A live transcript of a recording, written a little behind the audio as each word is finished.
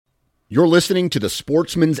You're listening to the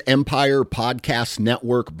Sportsman's Empire Podcast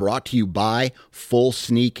Network, brought to you by Full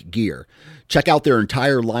Sneak Gear. Check out their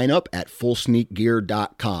entire lineup at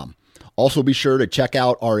fullsneakgear.com. Also be sure to check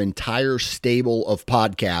out our entire stable of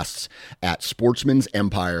podcasts at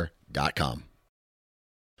sportsmansempire.com.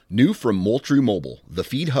 New from Moultrie Mobile, the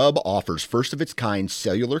Feed Hub offers first-of-its-kind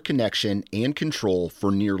cellular connection and control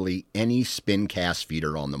for nearly any spin cast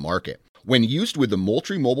feeder on the market. When used with the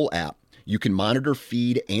Moultrie Mobile app, you can monitor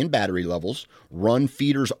feed and battery levels, run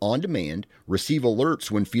feeders on demand, receive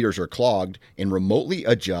alerts when feeders are clogged, and remotely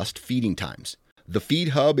adjust feeding times. The Feed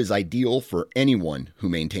Hub is ideal for anyone who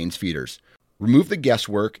maintains feeders. Remove the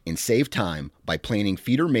guesswork and save time by planning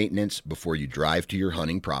feeder maintenance before you drive to your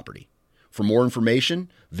hunting property. For more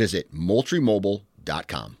information, visit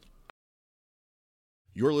moultriemobile.com.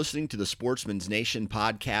 You're listening to the Sportsman's Nation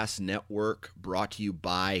Podcast Network, brought to you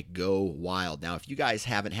by Go Wild. Now, if you guys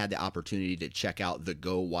haven't had the opportunity to check out the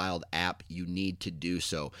Go Wild app, you need to do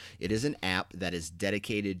so. It is an app that is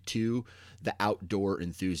dedicated to the outdoor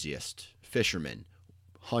enthusiast, fishermen,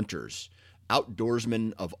 hunters,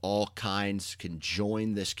 outdoorsmen of all kinds can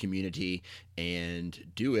join this community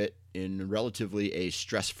and do it in relatively a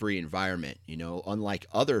stress-free environment. You know, unlike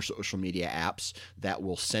other social media apps that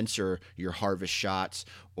will censor your harvest shots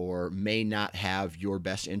or may not have your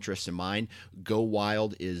best interests in mind, Go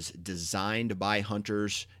Wild is designed by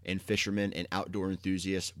hunters and fishermen and outdoor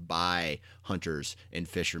enthusiasts by hunters and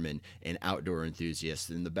fishermen and outdoor enthusiasts.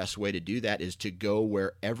 And the best way to do that is to go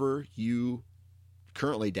wherever you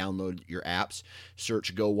currently download your apps,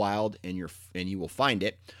 search Go Wild, and you will find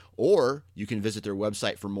it. Or you can visit their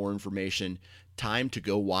website for more information,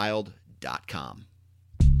 timetogowild.com.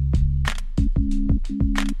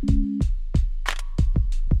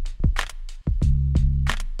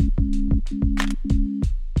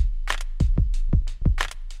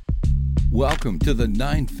 Welcome to the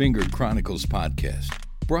Nine Fingered Chronicles podcast,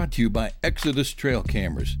 brought to you by Exodus Trail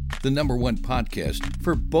Cameras, the #1 podcast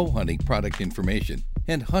for bow hunting product information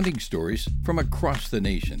and hunting stories from across the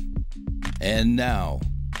nation. And now,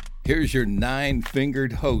 here's your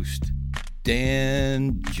nine-fingered host,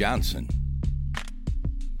 Dan Johnson.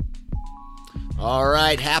 All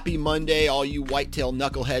right, happy Monday, all you whitetail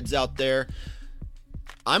knuckleheads out there.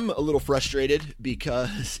 I'm a little frustrated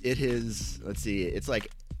because it is, it's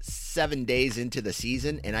like 7 days into the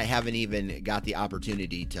season, and I haven't even got the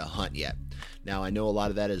opportunity to hunt yet. Now, I know a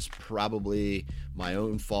lot of that is probably my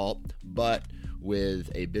own fault, but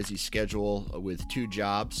with a busy schedule with 2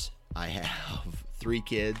 jobs, I have 3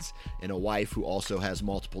 kids and a wife who also has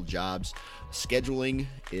multiple jobs. Scheduling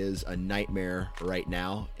is a nightmare right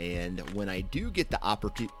now, and when I do get the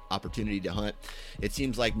opportunity to hunt, it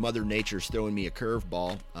seems like Mother Nature's throwing me a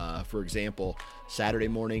curveball. For example, Saturday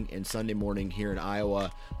morning and Sunday morning here in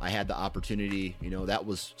Iowa, I had the opportunity, that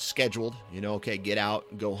was scheduled, okay, get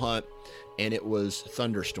out, go hunt, and it was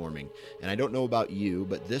thunderstorming. And I don't know about you,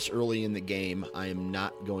 but this early in the game, I am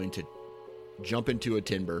not going to jump into a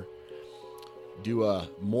timber, do a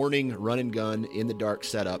morning run and gun in the dark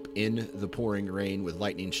setup in the pouring rain with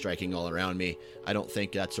lightning striking all around me. I don't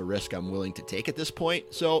think that's a risk I'm willing to take at this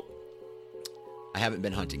point, so I haven't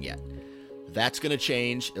been hunting yet. That's going to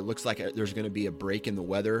change. It looks like there's going to be a break in the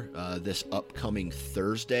weather this upcoming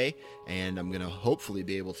Thursday, and I'm going to hopefully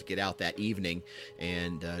be able to get out that evening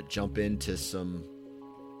and jump into some,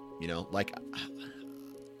 I'm going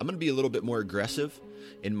to be a little bit more aggressive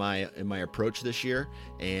in my approach this year,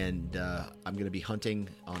 and I'm going to be hunting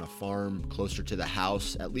on a farm closer to the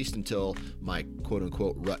house, at least until my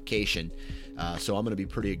quote-unquote rutcation. So I'm going to be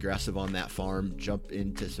pretty aggressive on that farm, jump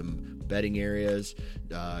into some bedding areas,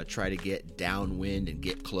 try to get downwind and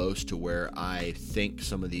get close to where I think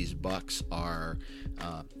some of these bucks are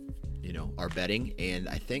bedding, and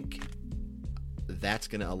I think that's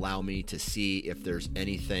going to allow me to see if there's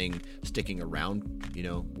anything sticking around,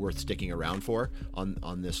 worth sticking around for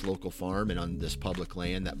on this local farm and on this public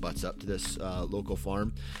land that butts up to this local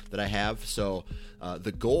farm that I have. So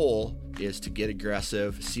the goal is to get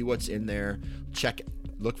aggressive, see what's in there,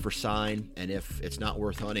 look for sign, and if it's not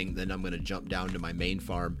worth hunting, then I'm going to jump down to my main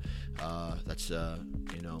farm. That's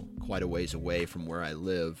quite a ways away from where I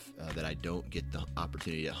live, that I don't get the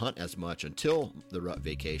opportunity to hunt as much until the rut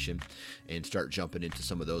vacation, and start jumping into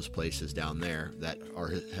some of those places down there that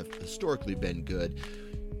have historically been good.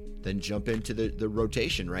 Then jump into the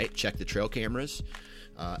rotation, right? Check the trail cameras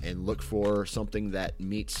and look for something that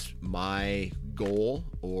meets my goal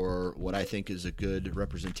or what I think is a good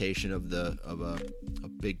representation of a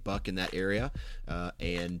big buck in that area,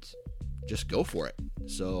 and just go for it.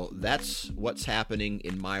 So that's what's happening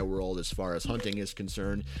in my world as far as hunting is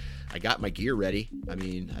concerned. I got my gear ready. I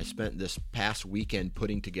mean, I spent this past weekend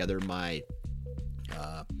putting together my,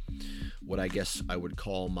 what I guess I would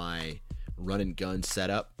call my run and gun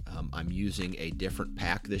setup. I'm using a different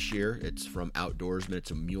pack this year. It's from Outdoorsman.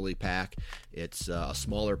 It's a muley pack. It's a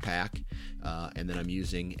smaller pack. And then I'm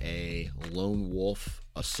using a Lone Wolf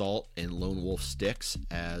Assault and Lone Wolf sticks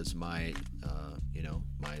as my,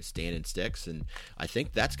 my stand-in sticks. And I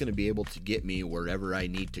think that's going to be able to get me wherever I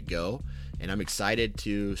need to go. And I'm excited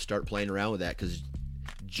to start playing around with that, because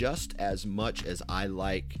just as much as I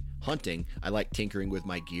like hunting, I like tinkering with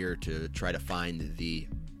my gear to try to find the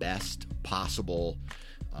best possible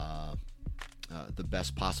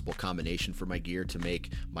combination for my gear to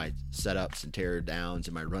make my setups and tear downs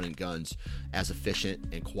and my run and guns as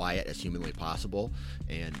efficient and quiet as humanly possible.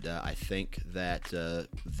 And I think that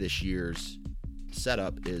this year's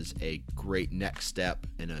setup is a great next step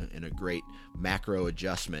and a great macro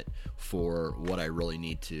adjustment for what I really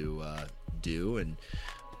need to do, and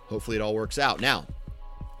hopefully it all works out. Now,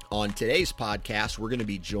 on today's podcast, we're going to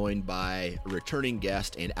be joined by a returning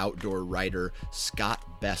guest and outdoor writer, Scott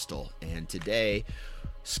Bestel. And today,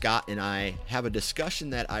 Scott and I have a discussion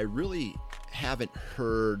that I really haven't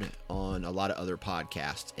heard on a lot of other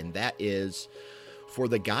podcasts, and that is for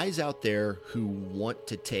the guys out there who want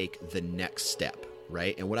to take the next step,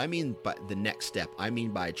 right? And what I mean by the next step, I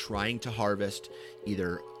mean by trying to harvest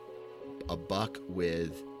either a buck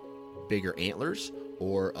with bigger antlers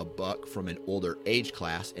or a buck from an older age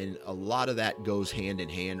class, and a lot of that goes hand in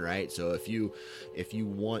hand, right? So if you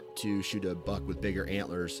want to shoot a buck with bigger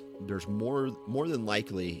antlers, there's more than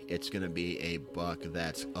likely it's going to be a buck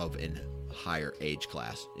that's of an higher age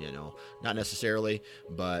class. Not necessarily,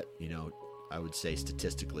 but I would say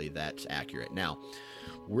statistically that's accurate. Now,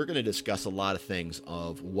 we're going to discuss a lot of things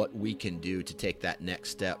of what we can do to take that next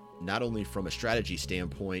step, not only from a strategy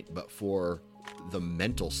standpoint, but for the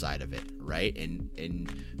mental side of it, right? And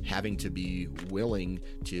having to be willing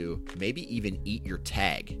to maybe even eat your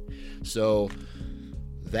tag. So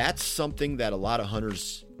that's something that a lot of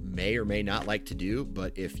hunters may or may not like to do,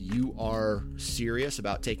 but if you are serious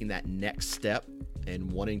about taking that next step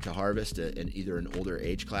and wanting to harvest either an older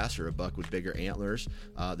age class or a buck with bigger antlers,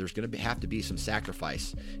 there's going to have to be some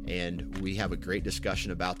sacrifice. And we have a great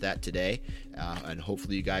discussion about that today, and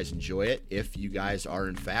hopefully you guys enjoy it. If you guys are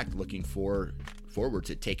in fact looking forward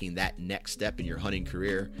to taking that next step in your hunting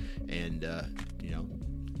career and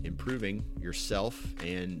improving yourself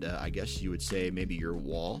and I guess you would say maybe your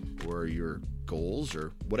wall or your goals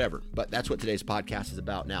or whatever. But that's what today's podcast is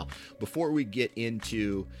about. Now, before we get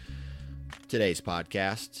into today's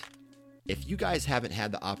podcast, if you guys haven't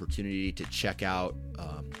had the opportunity to check out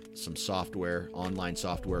some online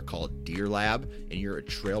software called Deer Lab, and you're a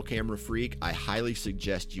trail camera freak, I highly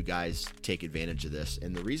suggest you guys take advantage of this.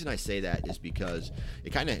 And the reason I say that is because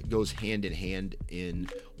it kind of goes hand in hand in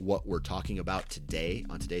what we're talking about today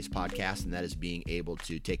on today's podcast, and that is being able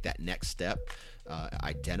to take that next step,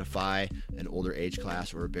 identify an older age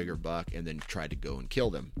class or a bigger buck, and then try to go and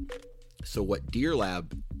kill them. So what Deer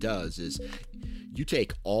Lab does is you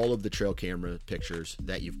take all of the trail camera pictures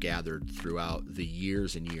that you've gathered throughout the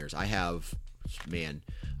years and years. I have, I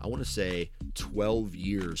want to say 12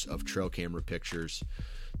 years of trail camera pictures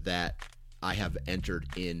that I have entered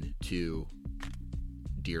into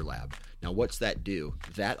Deer Lab. Now, what's that do?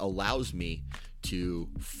 That allows me to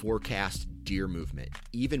forecast deer movement,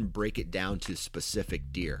 even break it down to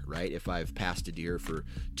specific deer, right? If I've passed a deer for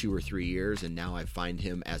 2 or 3 years and now I find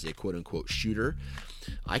him as a quote unquote shooter,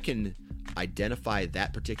 I can identify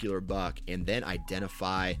that particular buck and then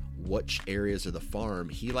identify which areas of the farm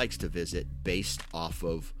he likes to visit based off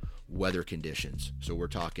of weather conditions. So we're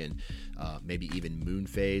talking maybe even moon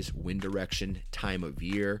phase, wind direction, time of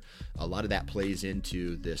year. A lot of that plays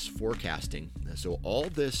into this forecasting. So all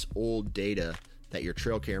this old data that your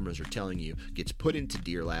trail cameras are telling you gets put into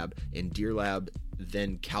Deer Lab, and Deer Lab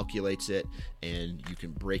then calculates it, and you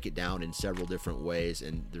can break it down in several different ways.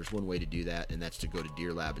 And there's one way to do that, and that's to go to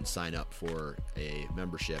Deer Lab and sign up for a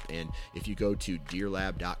membership. And if you go to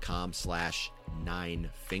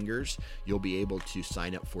deerlab.com/9fingers, you'll be able to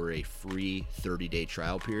sign up for a free 30-day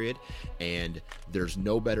trial period. And there's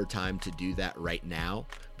no better time to do that right now,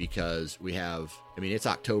 because it's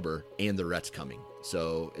October and the rut's coming.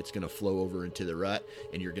 So it's going to flow over into the rut,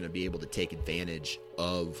 and you're going to be able to take advantage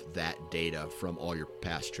of that data from all your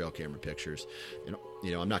past trail camera pictures. And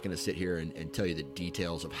I'm not going to sit here and tell you the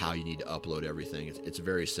details of how you need to upload everything. It's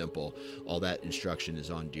very simple. All that instruction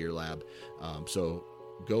is on Deer Lab. So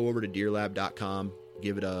go over to deerlab.com,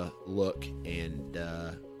 give it a look, and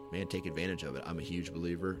man, take advantage of it. I'm a huge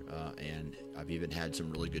believer, and I've even had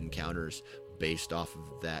some really good encounters based off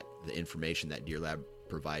of that, the information that Deer Lab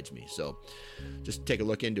provides me. So just take a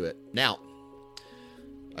look into it. Now,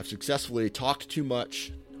 I've successfully talked too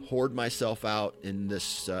much, hoard myself out in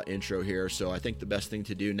this intro here. So I think the best thing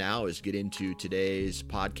to do now is get into today's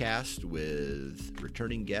podcast with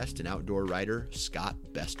returning guest and outdoor writer, Scott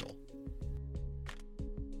Bestel.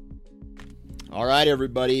 All right,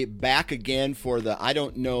 everybody, back again for the, I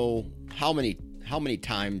don't know how many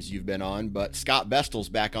times you've been on, but Scott Bestel's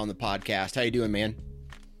back on the podcast. How you doing, man?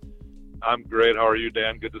 I'm great. How are you,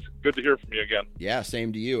 Dan? Good to hear from you again. Yeah,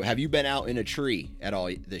 same to you. Have you been out in a tree at all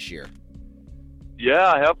this year?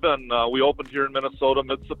 Yeah, I have been. We opened here in Minnesota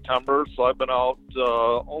mid-September, so I've been out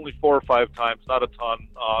only 4 or 5 times, not a ton.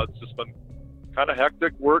 It's just been kind of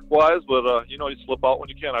hectic work-wise, but, you slip out when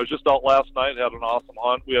you can. I was just out last night, had an awesome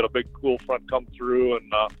hunt. We had a big cool front come through,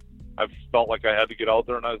 and I felt like I had to get out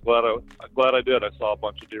there, and I was glad I did. I saw a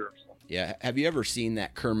bunch of deer. So. Yeah. Have you ever seen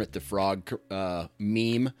that Kermit the Frog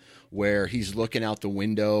meme where he's looking out the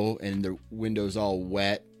window and the window's all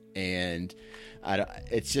wet, and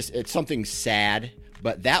it's something sad,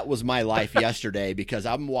 but that was my life yesterday because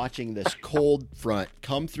I'm watching this cold front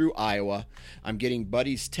come through Iowa. I'm getting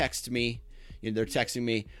buddies text me. They're texting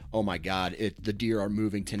me, oh my God, the deer are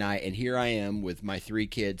moving tonight. And here I am with my 3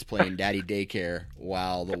 kids playing daddy daycare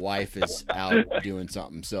while the wife is out doing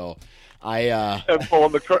something. So and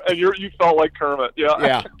you felt like Kermit.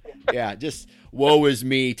 Yeah. Yeah. Just woe is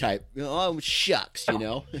me type. Oh, shucks,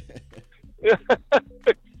 Yeah,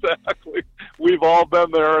 exactly. We've all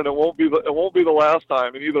been there, and it won't be the last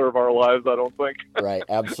time in either of our lives, I don't think. Right.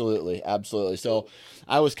 Absolutely. So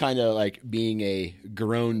I was kind of like being a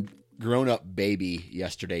grown-up baby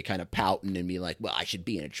yesterday, kind of pouting and being like, well, I should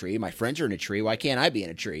be in a tree. My friends are in a tree. Why can't I be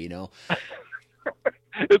in a tree,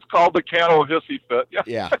 It's called the Cano hissy fit.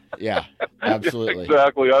 Yeah, absolutely.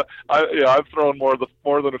 Exactly. I've thrown more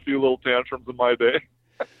than a few little tantrums in my day.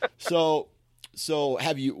 So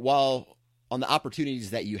have you, while on the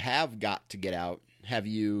opportunities that you have got to get out, have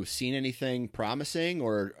you seen anything promising,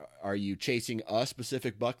 or are you chasing a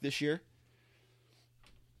specific buck this year?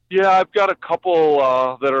 Yeah, I've got a couple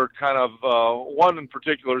that are kind of, one in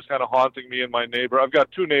particular is kind of haunting me and my neighbor. I've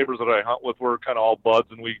got 2 neighbors that I hunt with. We're kind of all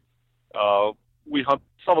buds, and we hunt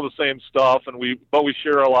some of the same stuff, but we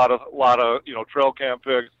share a lot of trail cam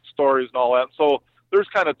pics, stories, and all that. So there's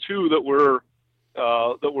kind of 2 that we're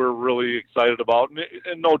really excited about,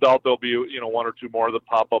 and no doubt there'll be 1 or 2 more that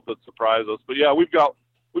pop up that surprise us. But yeah, we've got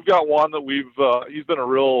one that he's been a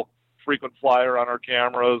real frequent flyer on our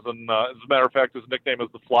cameras, and as a matter of fact, his nickname is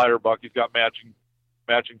the Flyer Buck. He's got matching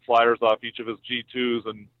flyers off each of his G2s,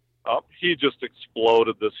 and he just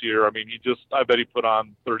exploded this year. I mean, I bet he put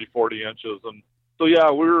on 30-40 inches, and so yeah,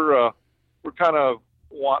 we're kind of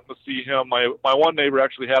wanting to see him. My one neighbor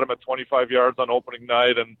actually had him at 25 yards on opening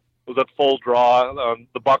night and was at full draw.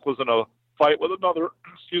 The buck was in a fight with another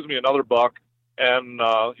buck. And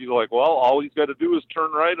he's like, well, all he's got to do is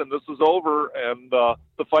turn right, and this is over. And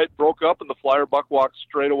the fight broke up, and the Flyer Buck walked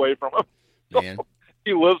straight away from him. Man. So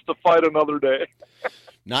he lives to fight another day.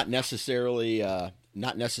 Not necessarily a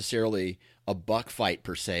buck fight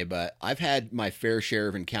per se, but I've had my fair share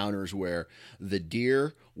of encounters where the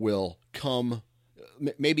deer will come.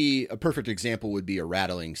 Maybe a perfect example would be a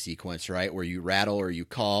rattling sequence, right? Where you rattle or you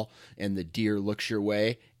call, and the deer looks your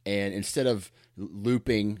way, and instead of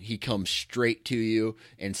looping, he comes straight to you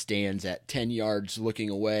and stands at 10 yards looking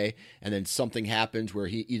away, and then something happens where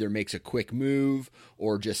he either makes a quick move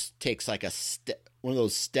or just takes like a step, one of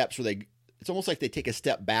those steps where it's almost like they take a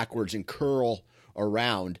step backwards and curl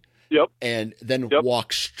around. Yep. And then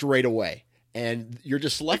walk straight away, and you're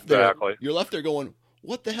just left there. You're left there going,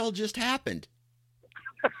 what the hell just happened?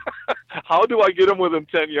 How do I get him within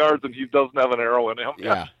 10 yards and he doesn't have an arrow in him?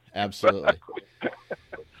 Yeah, absolutely.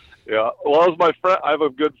 Yeah. Well, as my friend, I have a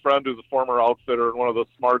good friend who's a former outfitter and one of the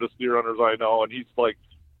smartest deer hunters I know. And he's like,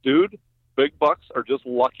 dude, big bucks are just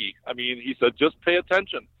lucky. I mean, he said, just pay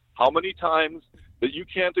attention. How many times that you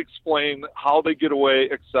can't explain how they get away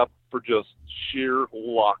except for just sheer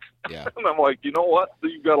luck. Yeah. And I'm like, you know what?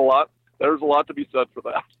 You've got a lot. There's a lot to be said for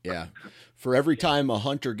that. Yeah. For every time a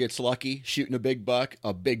hunter gets lucky shooting a big buck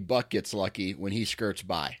gets lucky when he skirts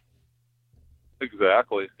by.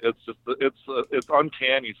 Exactly. It's just, it's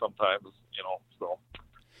uncanny sometimes, so.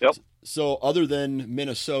 Yep. So other than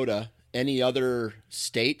Minnesota, any other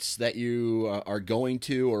states that you are going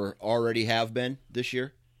to or already have been this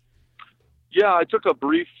year? Yeah, I took a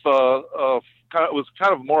brief, it was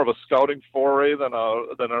kind of more of a scouting foray than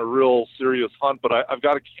a real serious hunt, but I've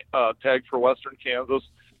got a tag for Western Kansas,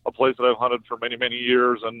 a place that I've hunted for many, many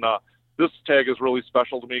years. And this tag is really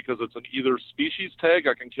special to me because it's an either species tag.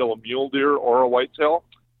 I can kill a mule deer or a whitetail.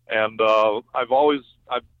 And I've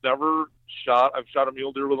shot a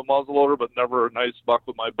mule deer with a muzzleloader, but never a nice buck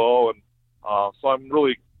with my bow. And so I'm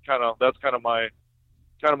really that's kind of my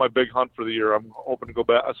big hunt for the year. I'm hoping to go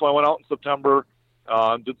back. So I went out in September,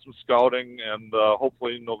 did some scouting, and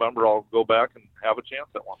hopefully in November I'll go back and have a chance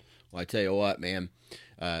at one. Well, I tell you what, man,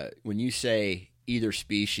 when you say either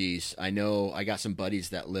species, I know I got some buddies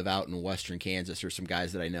that live out in western Kansas, or some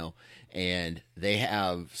guys that I know, and they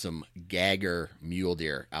have some Gagger mule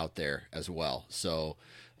deer out there as well. So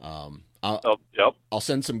I'll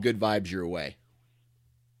send some good vibes your way.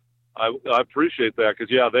 I appreciate that, because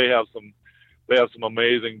they have some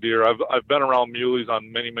amazing deer. I've been around muleys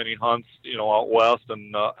on many hunts, out west,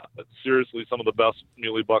 and seriously, some of the best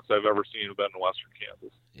muley bucks I've ever seen have been in western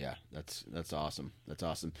Kansas. Yeah, that's awesome. That's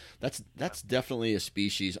awesome. That's definitely a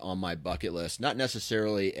species on my bucket list. Not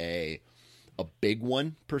necessarily a big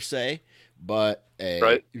one per se, but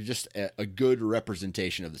just a good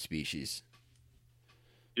representation of the species.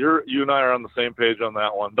 You and I are on the same page on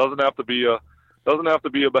that one. Doesn't have to be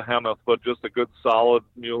a behemoth, but just a good solid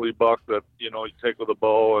muley buck that you take with a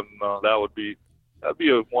bow, and that'd be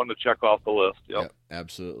a one to check off the list. Yep. Yeah,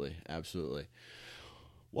 absolutely.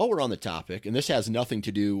 While we're on the topic, and this has nothing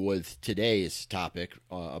to do with today's topic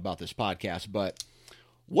about this podcast, but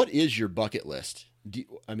what is your bucket list?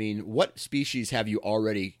 What species have you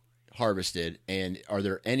already harvested, and are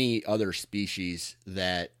there any other species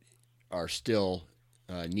that are still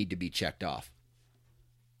need to be checked off?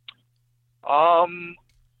 Well,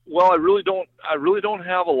 I really don't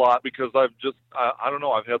have a lot, because I don't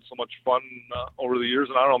know. I've had so much fun over the years,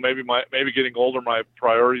 and I don't know. Maybe getting older, my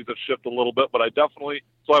priorities have shifted a little bit. But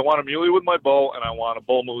so I want a muley with my bow, and I want a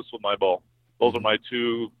bull moose with my bow. Those are my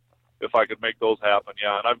two, if I could make those happen.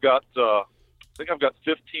 Yeah, and I think I've got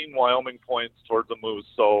 15 Wyoming points towards a moose.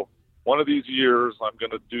 So one of these years, I'm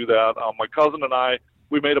going to do that. My cousin and I,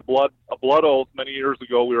 we made a blood oath many years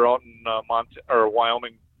ago. We were out in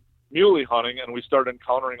Wyoming muley hunting, and we started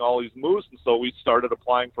encountering all these moose, and so we started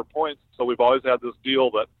applying for points. So we've always had this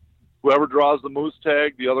deal that whoever draws the moose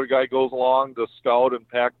tag, the other guy goes along to scout and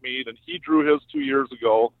pack meat, and he drew his 2 years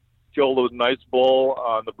ago, killed a nice bull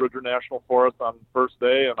on the Bridger National Forest on the first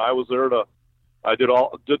day, and I was there we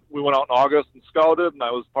went out in August and scouted, and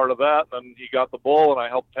I was part of that, and then he got the bull, and I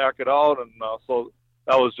helped pack it out, and so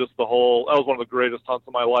that was one of the greatest hunts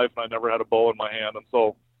of my life, and I never had a bow in my hand. And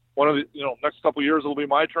so one of the next couple of years it'll be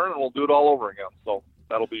my turn, and we'll do it all over again. So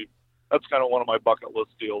that's kind of one of my bucket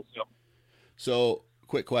list deals. Yep. So,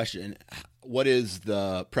 quick question: what is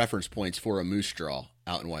the preference points for a moose draw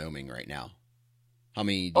out in Wyoming right now? How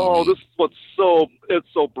many? This is it's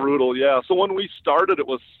so brutal. Yeah. So when we started, it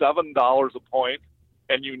was $7 a point,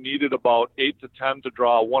 and you needed about 8 to 10 to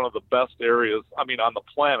draw one of the best areas, on the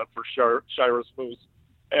planet for Shiras moose.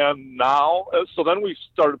 And now, so then we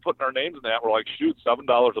started putting our names in that. We're like, shoot,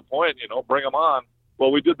 $7 a point, bring them on. Well,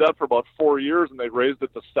 we did that for about 4 years, and they raised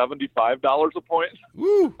it to $75 a point.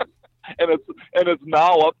 Woo! and it's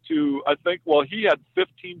now up to, I think, well, he had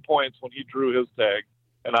 15 points when he drew his tag,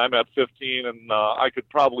 and I'm at 15, and I could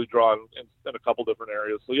probably draw in a couple different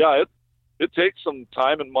areas. So yeah, it takes some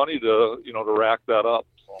time and money to rack that up.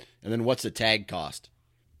 So. And then what's the tag cost?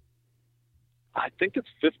 I think it's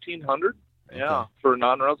 $1,500. Okay. Yeah, for a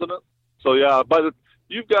non-resident. So yeah,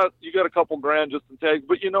 you got a couple grand just in tags,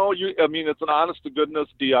 but it's an honest to goodness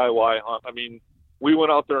DIY hunt. We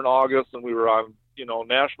went out there in August, and we were on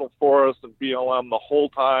national forest and BLM the whole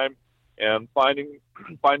time, and finding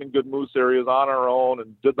good moose areas on our own,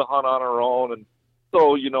 and did the hunt on our own. And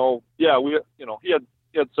so he had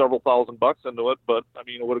several $1,000 into it, but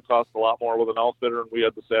it would have cost a lot more with an outfitter, and we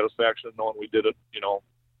had the satisfaction of knowing we did it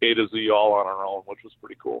A to Z all on our own, which was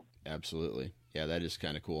pretty cool. Absolutely. Yeah, that is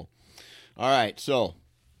kind of cool. All right, so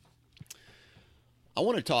I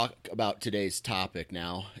want to talk about today's topic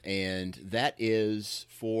now, and that is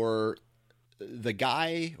for the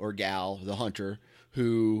guy or gal, the hunter,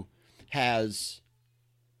 who has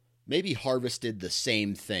maybe harvested the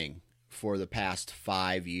same thing for the past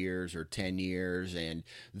 5 years or 10 years, and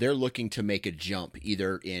they're looking to make a jump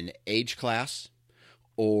either in age class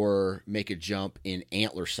or make a jump in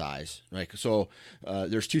antler size, right? So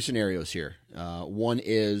there's two scenarios here. One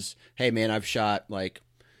is, hey man, I've shot like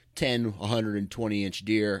 10 120-inch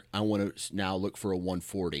deer. I want to now look for a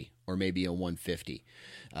 140 or maybe a 150.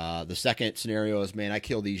 The second scenario is, man, I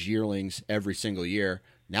kill these yearlings every single year.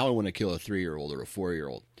 Now I want to kill a 3-year-old or a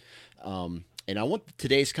 4-year-old. And I want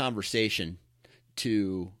today's conversation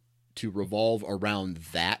to revolve around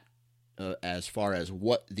that. As far as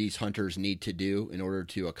what these hunters need to do in order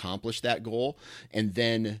to accomplish that goal. And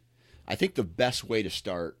then I think the best way to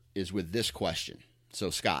start is with this question. So,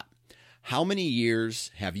 Scott, how many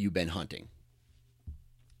years have you been hunting?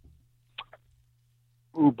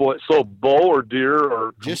 Ooh, boy. So bow or deer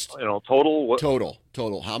or just, total? What?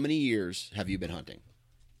 Total. How many years have you been hunting?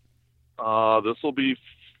 This will be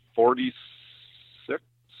 46,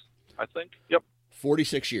 I think. Yep.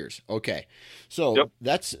 46 years. Okay. So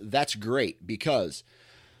that's great, because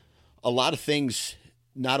a lot of things,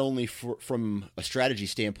 not only from a strategy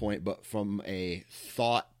standpoint, but from a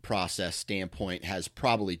thought process standpoint, has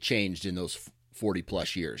probably changed in those 40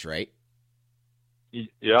 plus years, right?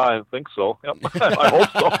 Yeah, I think so. Yep. I hope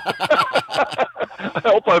so. I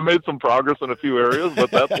hope I've made some progress in a few areas,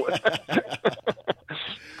 but that's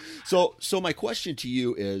So my question to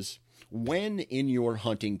you is, when in your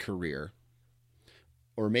hunting career,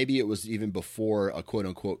 or maybe it was even before a quote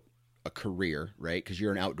unquote a career, right? Because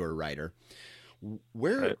you're an outdoor rider.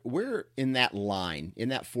 Where in that line, in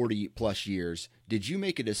that 40 plus years, did you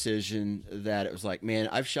make a decision that it was like, man,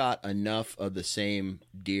 I've shot enough of the same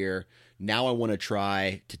deer. Now I want to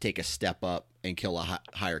try to take a step up and kill a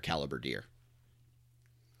higher caliber deer?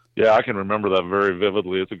 Yeah, I can remember that very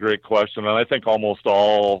vividly. It's a great question, and I think almost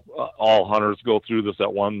all hunters go through this at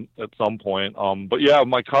some point. But yeah,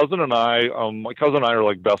 my cousin and I are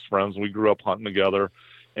like best friends. We grew up hunting together,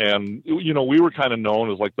 and we were kind of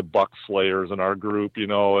known as like the buck slayers in our group,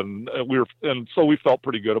 and so we felt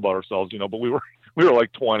pretty good about ourselves, but we were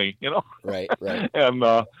like 20, Right. And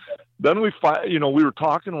then we were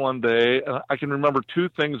talking one day, and I can remember two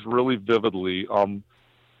things really vividly.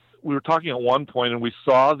 We were talking at one point, and we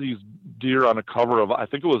saw these deer on a cover of, I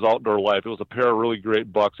think it was Outdoor Life. It was a pair of really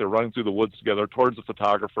great bucks. They're running through the woods together towards the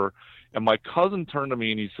photographer. And my cousin turned to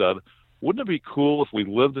me and he said, wouldn't it be cool if we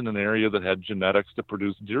lived in an area that had genetics to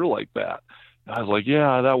produce deer like that? And I was like,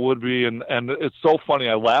 yeah, that would be. And it's so funny.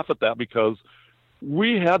 I laugh at that because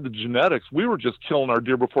we had the genetics. We were just killing our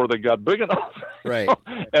deer before they got big enough. Right.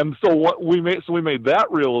 And so we made that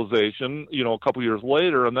realization, a couple years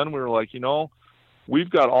later. And then we were like,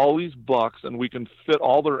 we've got all these bucks and we can fit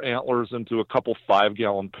all their antlers into a couple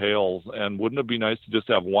 5-gallon pails. And wouldn't it be nice to just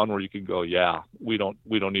have one where you could go, yeah, we don't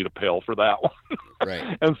need a pail for that one.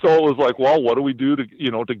 Right. And so it was like, well, what do we do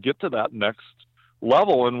to get to that next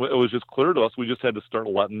level? And it was just clear to us. We just had to start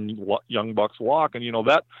letting young bucks walk. And,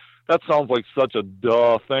 that sounds like such a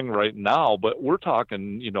duh thing right now, but we're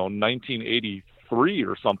talking, 1983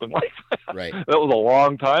 or something like that. Right. That was a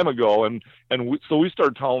long time ago. So we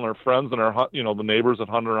started telling our friends and our, the neighbors that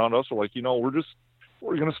hunt around us were like,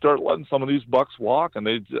 we're going to start letting some of these bucks walk. And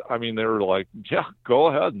they were like, yeah, go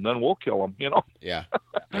ahead. And then we'll kill them, Yeah.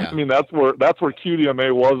 I mean, that's where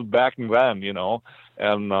QDMA was back then,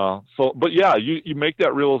 And but yeah, you make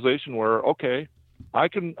that realization where, okay,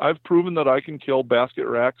 I've proven that I can kill basket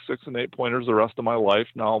rack 6 and 8 pointers the rest of my life.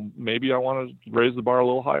 Now maybe I want to raise the bar a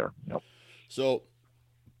little higher. Yep. So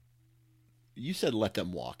you said let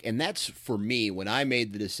them walk. And that's, for me, when I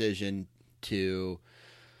made the decision to,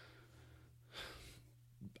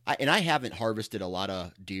 I haven't harvested a lot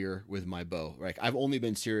of deer with my bow. Right? I've only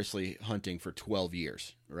been seriously hunting for 12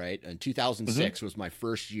 years, right? And 2006 was my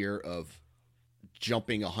first year of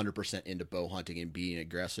jumping 100% into bow hunting and being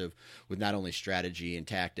aggressive with not only strategy and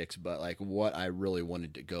tactics, but like what I really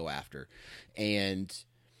wanted to go after. And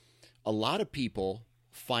a lot of people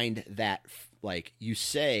find that, like, you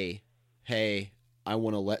say, hey, I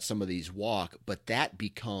want to let some of these walk, but that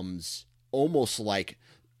becomes almost like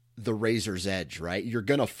the razor's edge, right? You're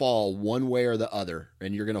going to fall one way or the other,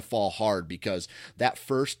 and you're going to fall hard because that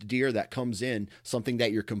first deer that comes in, something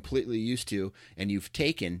that you're completely used to and you've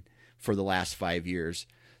taken for the last 5 years,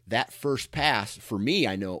 that first pass, for me,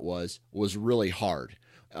 I know it was really hard.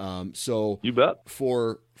 So you bet.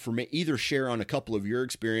 For me, either share on a couple of your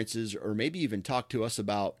experiences or maybe even talk to us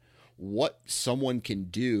about what someone can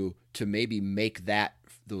do to maybe make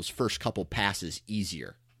those first couple passes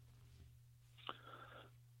easier.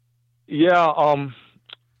 Yeah.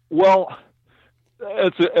 Well,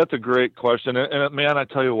 it's a great question. And man, I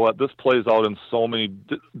tell you what, this plays out in so many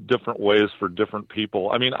different ways for different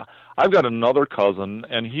people. I mean, I've got another cousin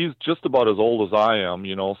and he's just about as old as I am,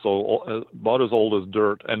 so about as old as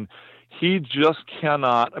dirt. And he just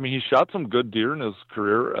cannot, he shot some good deer in his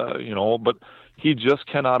career, but he just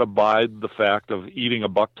cannot abide the fact of eating a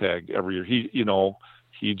buck tag every year.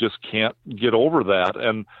 He just can't get over that.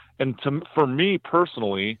 And for me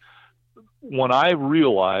personally, when I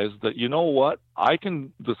realized that,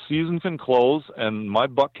 the season can close and my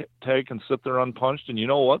buck tag can sit there unpunched. And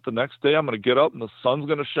the next day I'm going to get up and the sun's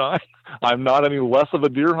going to shine. I'm not any less of a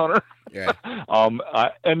deer hunter. Yeah.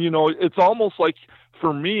 It's almost like,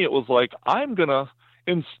 for me, it was like, I'm going to,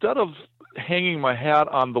 instead of hanging my hat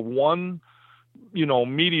on the one,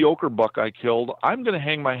 mediocre buck I killed. I'm going to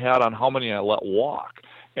hang my hat on how many I let walk.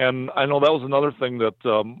 And I know that was another thing that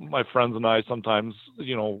my friends and I sometimes,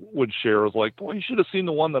 would share, was like, boy, you should have seen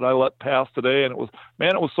the one that I let pass today. And it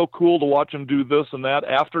was so cool to watch him do this and that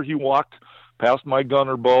after he walked past my gun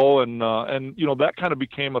or bow. And that kind of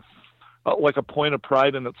became like a point of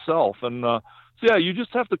pride in itself. And so yeah, you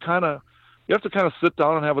just have to kind of sit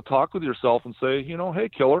down and have a talk with yourself and say, hey,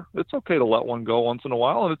 killer, it's okay to let one go once in a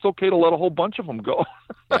while, and it's okay to let a whole bunch of them go.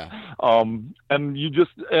 Yeah. And you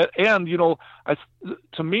just,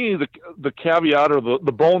 to me, the caveat or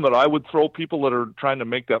the bone that I would throw people that are trying to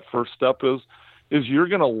make that first step is you're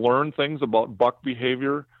going to learn things about buck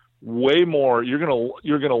behavior way more. You're going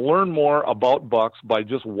to learn more about bucks by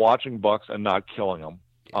just watching bucks and not killing them.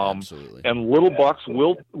 Absolutely. And little bucks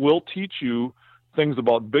will teach you things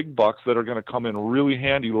about big bucks that are going to come in really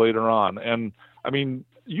handy later on. And I mean,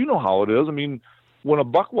 you know how it is. I mean, when a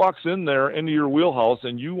buck walks in there into your wheelhouse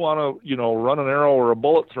and you want to, run an arrow or a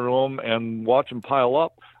bullet through them and watch them pile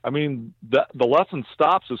up, I mean, the lesson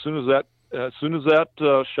stops as soon as that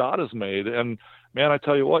shot is made. And man, I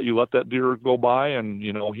tell you what, you let that deer go by and,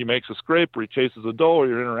 he makes a scrape or he chases a doe or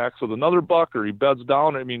he interacts with another buck or he beds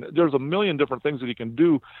down. I mean, there's a million different things that he can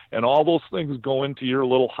do. And all those things go into your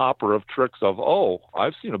little hopper of tricks of, oh,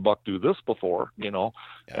 I've seen a buck do this before, Yeah.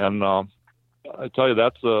 And I tell you,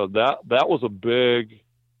 that was a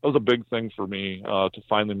big thing for me to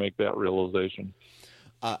finally make that realization.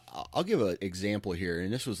 I'll give an example here.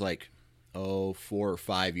 And this was like, 4 or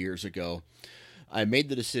 5 years ago. I made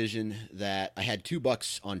the decision that I had 2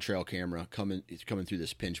 bucks on trail camera coming through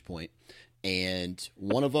this pinch point, and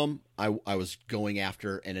one of them I was going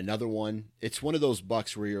after, and another one, it's one of those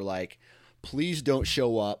bucks where you're like, please don't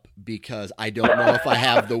show up because I don't know if I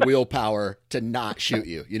have the willpower to not shoot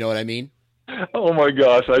you. You know what I mean? Oh my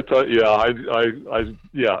gosh! I thought,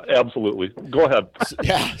 yeah, absolutely. Go ahead.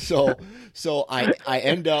 Yeah. So I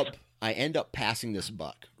end up passing this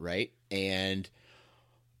buck, right, and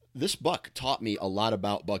this buck taught me a lot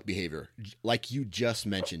about buck behavior, like you just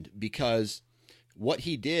mentioned, because what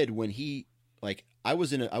he did when I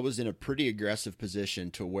was in a pretty aggressive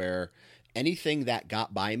position to where anything that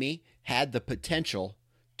got by me had the potential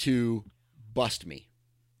to bust me,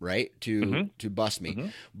 right? To bust me. Mm-hmm.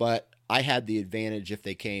 But I had the advantage if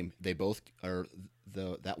they came. They both, or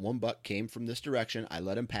that one buck came from this direction. I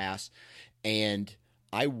let him pass, and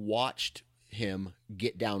I watched him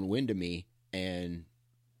get downwind of me and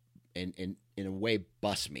in a way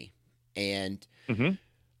bust me. And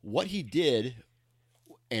what he did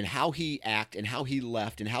and how he acted and how he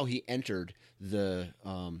left and how he entered the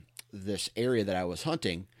this area that I was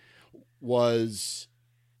hunting was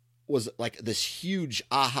like this huge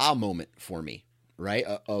aha moment for me, right?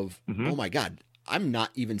 Oh my God, I'm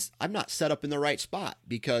not set up in the right spot,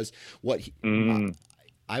 because he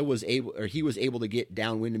was able to get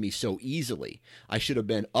downwind of me so easily. I should have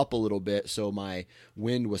been up a little bit so my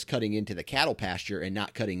wind was cutting into the cattle pasture and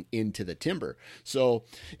not cutting into the timber. So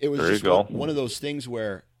it was just one of those things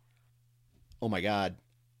where, oh my God,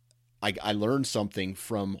 I learned something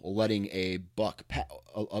from letting a buck,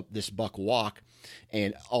 this buck walk.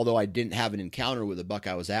 And although I didn't have an encounter with the buck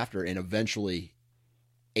I was after and eventually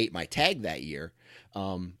ate my tag that year,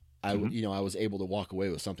 I was able to walk away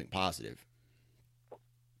with something positive.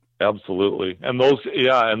 Absolutely. And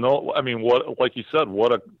I mean, like you said,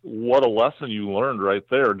 what a lesson you learned right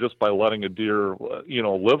there, just by letting a deer,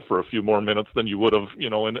 live for a few more minutes than you would have,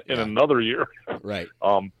 in another year. Right.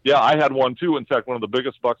 I had one too. In fact, one of the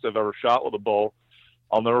biggest bucks I've ever shot with a bow.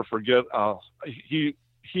 I'll never forget. He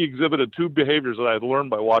exhibited 2 behaviors that I had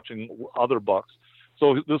learned by watching other bucks.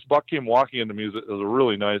 So this buck came walking into me. It was a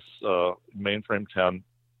really nice, mainframe 10.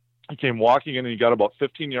 He came walking in and he got about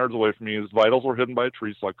 15 yards away from me. His vitals were hidden by a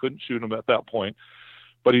tree, so I couldn't shoot him at that point.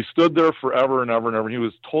 But he stood there forever and ever and ever. And he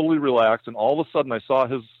was totally relaxed. And all of a sudden I saw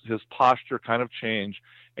his posture kind of change,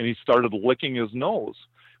 and he started licking his nose.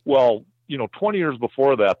 Well, 20 years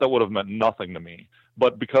before that would have meant nothing to me.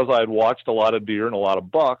 But because I had watched a lot of deer and a lot of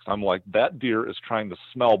bucks, I'm like, that deer is trying to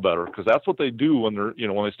smell better, because that's what they do when they're,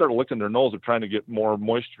 when they start licking their nose, they're trying to get more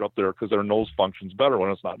moisture up there because their nose functions better when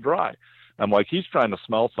it's not dry. I'm like, he's trying to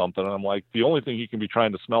smell something. And I'm like, the only thing he can be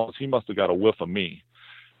trying to smell is he must have got a whiff of me.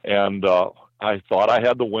 And I thought I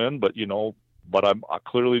had the win, but I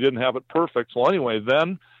clearly didn't have it perfect. So anyway,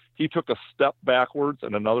 then he took a step backwards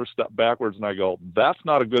and another step backwards, and I go, that's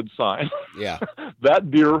not a good sign. Yeah. That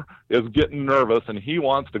deer is getting nervous and he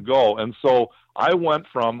wants to go. And so I went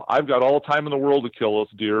from, I've got all the time in the world to kill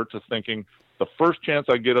this deer, to thinking, the first chance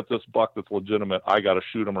I get at this buck that's legitimate, I got to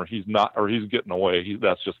shoot him, or he's getting away.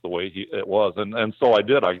 That's just the way it was. And so I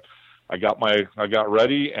did. I I got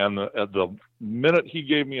ready, and at the minute he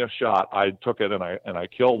gave me a shot, I took it and I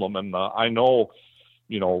killed him. And I know,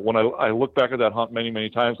 when I look back at that hunt many, many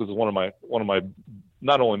times, because it's one of my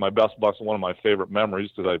not only my best bucks, but one of my favorite memories,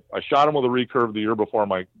 because I shot him with a recurve the year before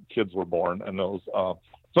my kids were born, and it was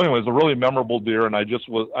so anyway, it was a really memorable deer. And I just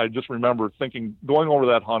remember going over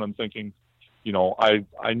that hunt and thinking,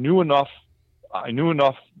 I knew enough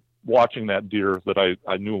watching that deer that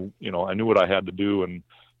I knew what I had to do. And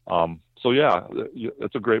so yeah,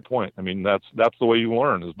 that's a great point. I mean, that's the way you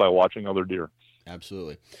learn, is by watching other deer.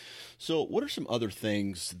 Absolutely. So what are some other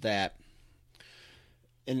things that,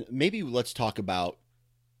 and maybe let's talk about,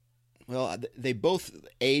 well, they both,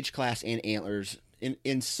 age class and antlers,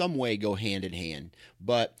 in some way go hand in hand,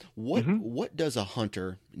 but what does a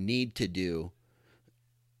hunter need to do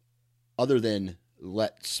other than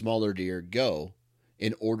let smaller deer go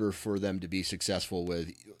in order for them to be successful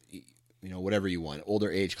with, whatever you want,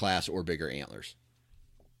 older age class or bigger antlers?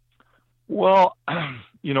 Well,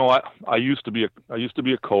 I used to be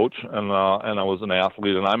a coach, and I was an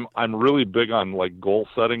athlete, and I'm really big on like goal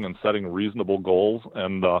setting and setting reasonable goals.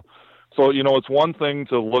 And so it's one thing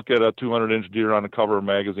to look at a 200-inch deer on the cover of a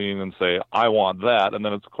magazine and say, I want that, and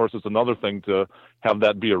then of course it's another thing to have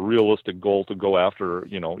that be a realistic goal to go after.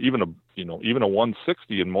 Even a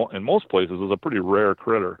 160 in most places is a pretty rare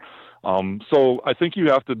critter. So I think you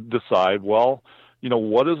have to decide, well,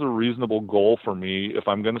 what is a reasonable goal for me if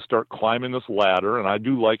I'm going to start climbing this ladder? And I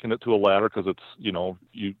do liken it to a ladder, because it's,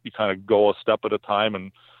 you kind of go a step at a time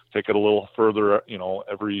and take it a little further,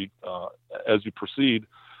 every as you proceed.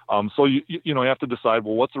 So you have to decide,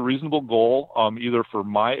 well, what's a reasonable goal, either for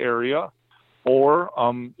my area, or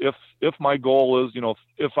if my goal is,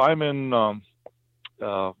 if I'm in,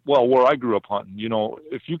 where I grew up hunting,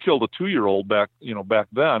 if you killed a 2-year-old back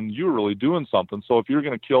then, you were really doing something. So if you're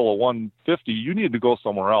going to kill a 150, you need to go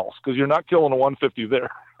somewhere else, because you're not killing a 150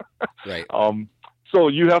 there. Right. So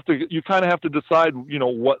you kind of have to decide,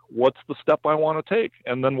 what's the step I want to take,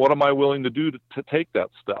 and then what am I willing to do to take that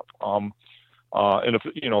step? And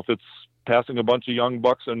if it's passing a bunch of young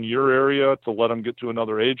bucks in your area to let them get to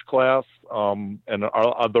another age class, and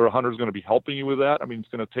are other hunters going to be helping you with that? I mean, it's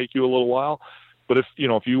going to take you a little while. But if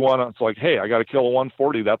you want to, it's like, hey, I got to kill a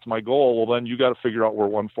 140. That's my goal. Well, then you got to figure out where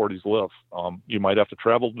 140s live. You might have to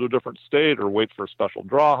travel to a different state, or wait for a special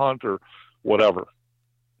draw hunt, or whatever.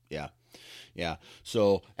 Yeah. Yeah.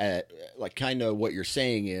 So like kind of what you're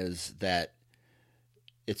saying is that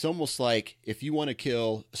it's almost like if you want to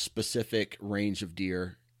kill a specific range of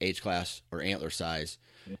deer, age class or antler size,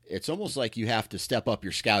 it's almost like you have to step up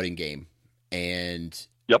your scouting game and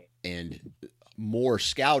more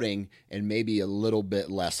scouting and maybe a little bit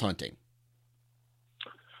less hunting.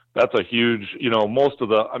 That's a huge, most of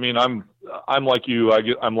the, I mean, I'm like you,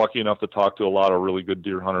 I'm lucky enough to talk to a lot of really good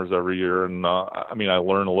deer hunters every year. And, I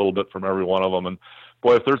learn a little bit from every one of them. And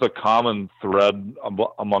boy, if there's a common thread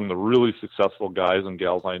among the really successful guys and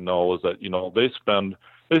gals I know, is that,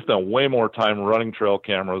 they spend way more time running trail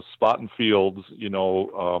cameras, spotting fields,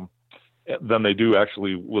 than they do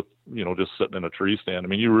actually with, just sitting in a tree stand. I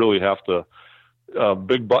mean, you really have to,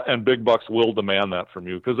 big bucks will demand that from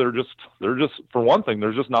you, because they're just, for one thing,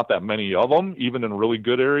 there's just not that many of them, even in really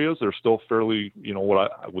good areas. They're still fairly,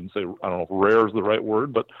 what I wouldn't say, I don't know if rare is the right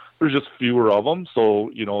word, but there's just fewer of them. So,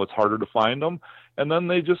 it's harder to find them. And then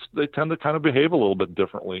they tend to kind of behave a little bit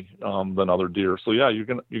differently than other deer. So yeah, you're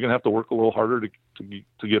gonna have to work a little harder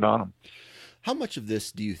to get on them. How much of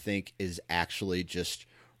this do you think is actually just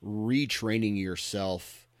retraining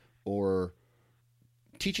yourself or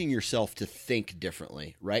teaching yourself to think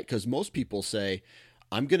differently, right? Because most people say,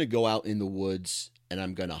 I'm going to go out in the woods and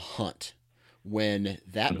I'm going to hunt, when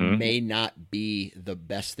that may not be the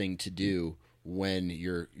best thing to do when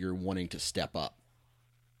you're wanting to step up.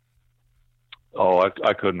 Oh,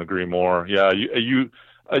 I couldn't agree more. Yeah.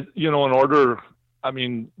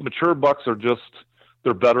 Mature bucks are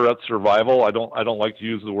they're better at survival. I don't like to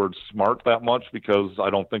use the word smart that much, because I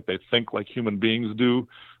don't think they think like human beings do.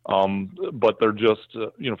 But they're just,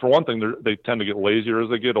 for one thing, they tend to get lazier as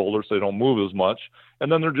they get older, so they don't move as much. And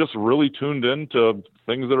then they're just really tuned into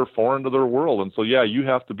things that are foreign to their world. And so, yeah, you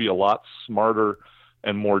have to be a lot smarter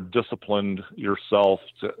and more disciplined yourself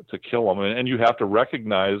to kill them. And you have to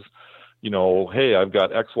recognize, hey, I've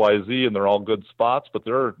got X, Y, Z, and they're all good spots, but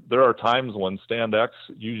there are times when stand X,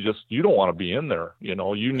 you don't want to be in there. You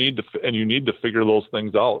need to figure those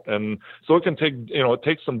things out. And so it can take, it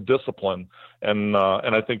takes some discipline. And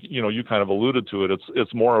I think, you kind of alluded to it.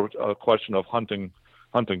 It's more of a question of hunting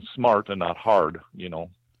smart and not hard,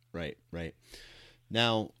 Right.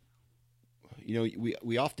 Now,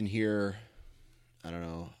 we often hear I don't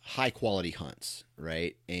know, high quality hunts,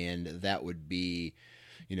 right? And that would be,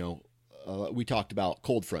 we talked about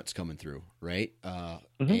cold fronts coming through, right?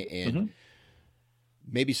 And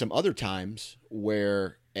maybe some other times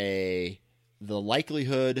where the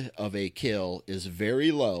likelihood of a kill is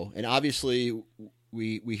very low. And obviously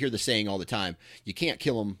we hear the saying all the time, you can't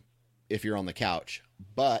kill them if you're on the couch,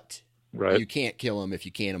 but you can't kill them if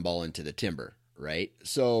you cannonball into the timber, right?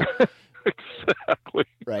 So exactly.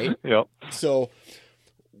 Right. Yep. So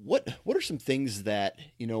what are some things that,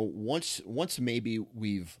 once maybe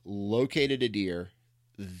we've located a deer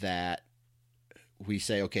that we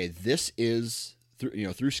say, okay, this is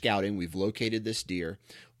through scouting, we've located this deer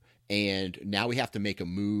and now we have to make a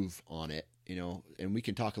move on it, and we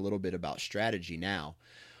can talk a little bit about strategy now.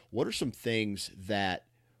 What are some things that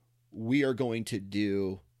we are going to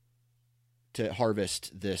do to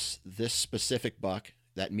harvest this specific buck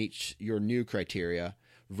that meets your new criteria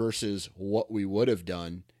versus what we would have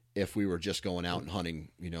done if we were just going out and hunting,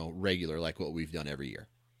 regular, like what we've done every year?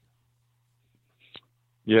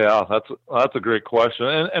 Yeah, that's a great question.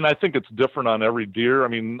 And I think it's different on every deer. I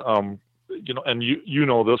mean, and you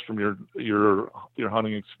know this from your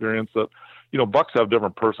hunting experience that, bucks have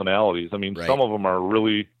different personalities. I mean, some of them are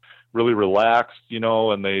really, really relaxed,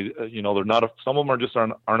 and they, they're not, some of them are just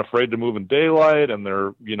aren't afraid to move in daylight, and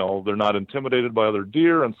they're not intimidated by other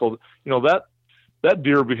deer. And so, that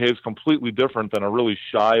deer behaves completely different than a really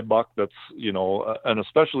shy buck that's, and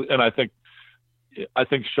especially, and I think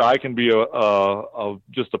shy can be a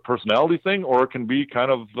just a personality thing, or it can be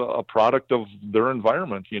kind of a product of their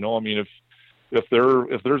environment. I mean, if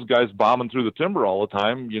there's guys bombing through the timber all the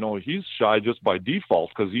time, he's shy just by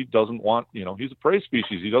default because he doesn't want, he's a prey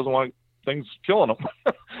species. He doesn't want things killing him.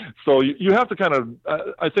 So you have to kind of,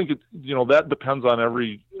 I think that depends on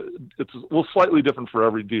it's slightly different for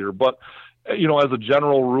every deer, but as a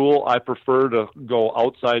general rule, I prefer to go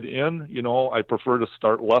outside in, I prefer to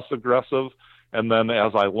start less aggressive. And then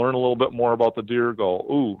as I learn a little bit more about the deer, go,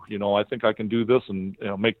 ooh, I think I can do this and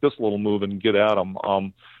make this little move and get at them.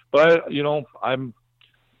 But I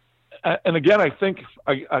think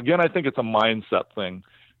it's a mindset thing.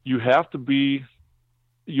 You have to be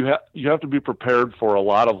prepared for a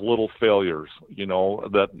lot of little failures,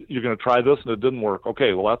 that you're going to try this and it didn't work.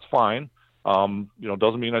 Okay, well, that's fine.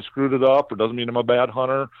 Doesn't mean I screwed it up or doesn't mean I'm a bad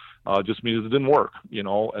hunter. Just means it didn't work,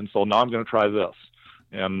 and so now I'm going to try this.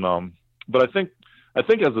 And, but I think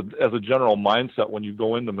as a general mindset, when you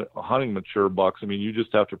go into hunting mature bucks, I mean, you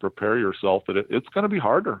just have to prepare yourself that it's going to be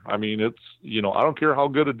harder. I mean, it's, I don't care how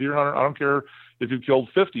good a deer hunter, I don't care if you killed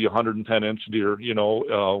 50 110-inch deer,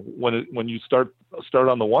 when you start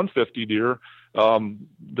on the 150 deer,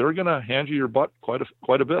 they're going to hand you your butt quite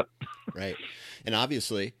a bit. Right. And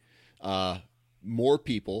obviously, more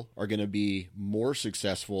people are going to be more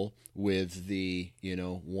successful with the,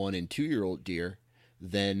 1 and 2 year old deer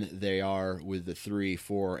than they are with the 3,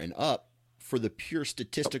 4 and up, for the pure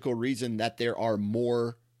statistical reason that there are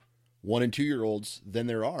more 1 and 2 year olds than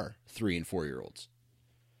there are 3 and 4 year olds.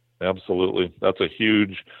 Absolutely. That's a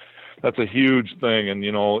huge thing. And,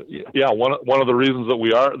 one of the reasons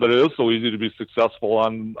that it is so easy to be successful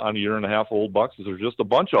on a year and a half old bucks is there's just a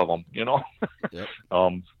bunch of them, Yep.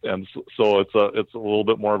 And so it's a little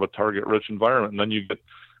bit more of a target rich environment. And then you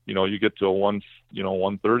get to a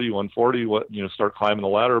 130, 140, start climbing the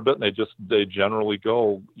ladder a bit, and they generally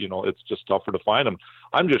go, it's just tougher to find them.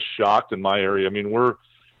 I'm just shocked in my area. I mean,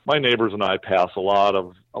 my neighbors and I pass a lot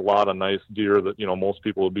of nice deer that, most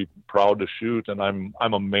people would be proud to shoot. And I'm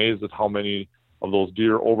amazed at how many of those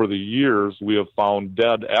deer over the years we have found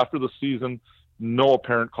dead after the season, no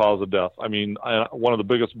apparent cause of death. I mean, one of the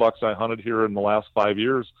biggest bucks I hunted here in the last 5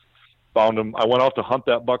 years, found him. I went out to hunt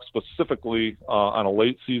that buck specifically on a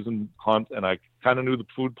late season hunt, and I kind of knew the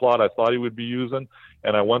food plot I thought he would be using,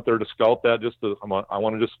 and I went there to scout that I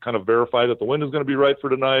want to just kind of verify that the wind is going to be right for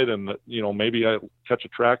tonight, and that, maybe I catch a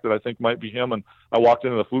track that I think might be him. And I walked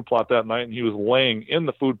into the food plot that night, and he was laying in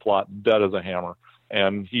the food plot dead as a hammer,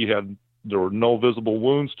 and there were no visible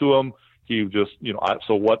wounds to him. He just,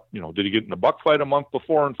 so what, did he get in a buck fight a month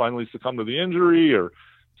before and finally succumb to the injury? Or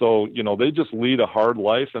so, they just lead a hard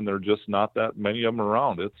life, and there are just not that many of them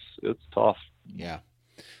around. It's tough. Yeah.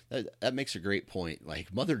 That makes a great point.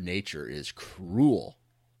 Like, Mother Nature is cruel.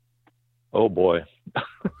 Oh boy.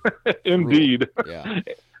 Indeed. Yeah.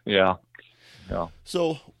 Yeah. Yeah.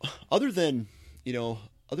 So other than now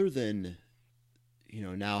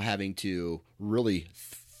having to really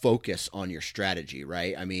focus on your strategy,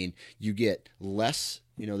 right? I mean, you get less,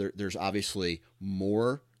 there's obviously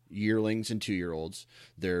more yearlings and 2 year olds.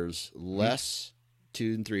 There's less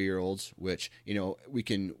 2 and 3 year olds, which, you know, we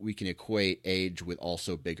can equate age with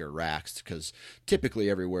also bigger racks, because typically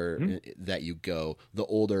everywhere that you go, the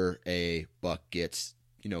older a buck gets,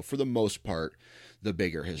 you know, for the most part, the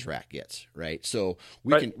bigger his rack gets, right? So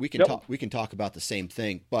we can talk about the same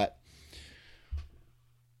thing, but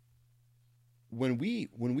when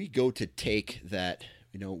we go to take that,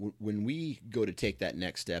 you know, when we go to take that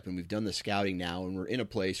next step, and we've done the scouting now, and we're in a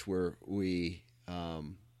place where we,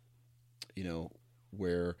 you know,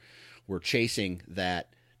 where we're chasing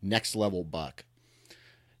that next level buck,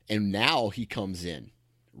 and now he comes in,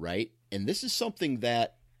 right? And this is something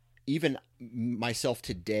that even myself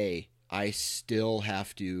today, I still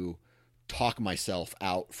have to talk myself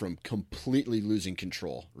out from completely losing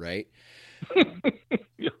control, right?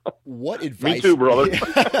 Yeah. What advice? Me too, brother.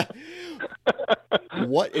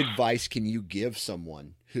 What advice can you give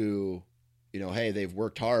someone who, you know, hey, they've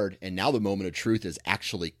worked hard and now the moment of truth is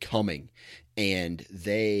actually coming, and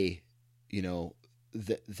they, you know,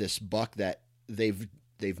 this buck that they've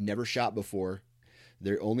never shot before,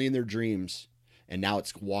 they're only in their dreams, and now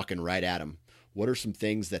it's walking right at them. What are some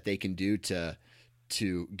things that they can do to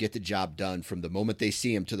get the job done from the moment they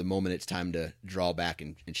see him to the moment it's time to draw back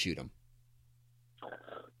and shoot him?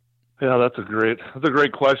 Yeah, that's a great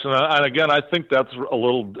question. And again, I think it's a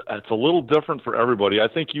little different for everybody. I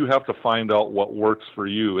think you have to find out what works for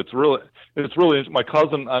you. It's really my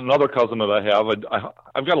cousin, another cousin that I have.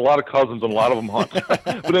 I've got a lot of cousins and a lot of them hunt.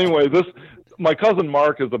 But anyway, my cousin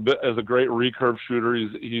Mark is a great recurve shooter.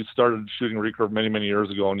 He started shooting recurve many years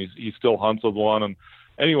ago, and he still hunts with one. And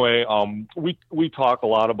anyway, we talk a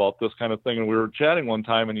lot about this kind of thing. And we were chatting one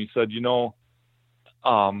time, and he said, you know,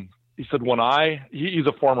 he said, he's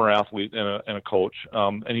a former athlete and a coach.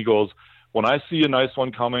 And he goes, when I see a nice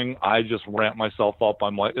one coming, I just ramp myself up.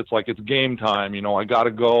 I'm like, it's game time. You know, I got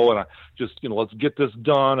to go, and I just, you know, let's get this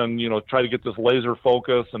done, and, you know, try to get this laser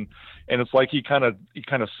focus. And it's like he kind of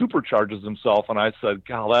supercharges himself. And I said,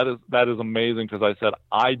 God, that is amazing. Cause I said,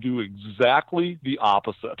 I do exactly the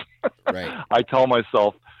opposite. Right. I tell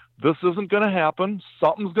myself, this isn't going to happen.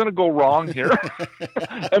 Something's going to go wrong here.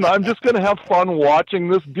 And I'm just going to have fun watching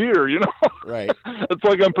this deer, you know? Right. It's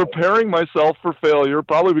like I'm preparing myself for failure,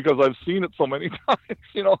 probably because I've seen it so many times,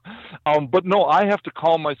 you know? But no, I have to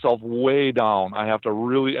calm myself way down. I have to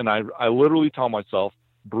really, and I literally tell myself,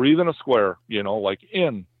 breathe in a square, you know, like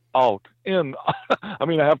in, out, in. I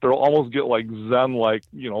mean, I have to almost get like Zen, like,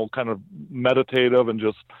 you know, kind of meditative, and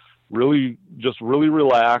just really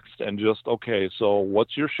relaxed, and just, okay, so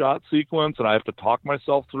what's your shot sequence? And I have to talk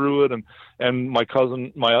myself through it. And my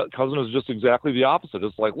cousin is just exactly the opposite.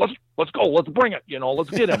 It's like, let's go, let's bring it, you know, let's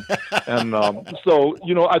get him. And so,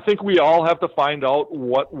 you know, I think we all have to find out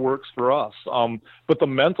what works for us. But the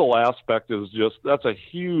mental aspect is that's a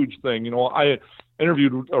huge thing. You know, I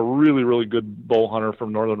interviewed a really good bow hunter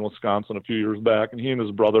from northern Wisconsin a few years back, and he and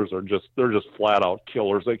his brothers they're just flat out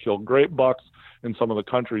killers. They kill great bucks in some of the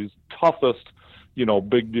country's toughest, you know,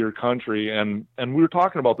 big deer country. And we were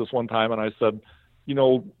talking about this one time, and I said, you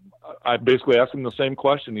know, I basically asked him the same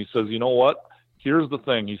question. He says, you know what? Here's the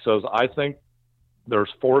thing. He says, I think there's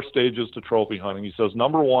 4 stages to trophy hunting. He says,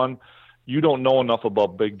 number 1, you don't know enough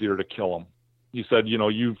about big deer to kill them. He said, you know,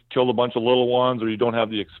 you've killed a bunch of little ones, or you don't have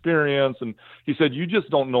the experience. And he said, you just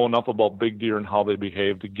don't know enough about big deer and how they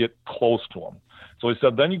behave to get close to them. So he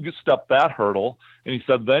said, then you step that hurdle. And he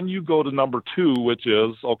said, then you go to number 2, which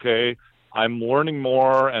is, okay, I'm learning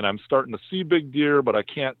more, and I'm starting to see big deer, but I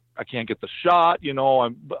can't get the shot, you know,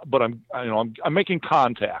 I'm making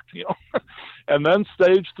contact, you know. And then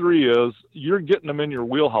stage 3 is you're getting them in your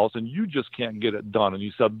wheelhouse, and you just can't get it done. And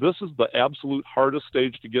he said, this is the absolute hardest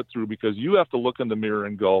stage to get through, because you have to look in the mirror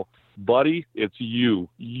and go, buddy, it's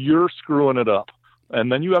you're screwing it up.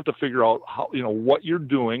 And then you have to figure out how, you know, what you're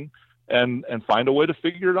doing, and find a way to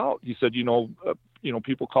figure it out. He said, you know,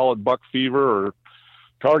 people call it buck fever or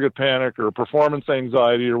target panic or performance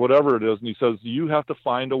anxiety or whatever it is. And he says, you have to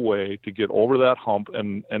find a way to get over that hump.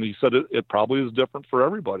 And he said, it probably is different for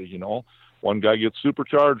everybody. You know, one guy gets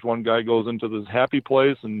supercharged, one guy goes into this happy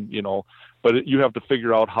place, and, you know, but you have to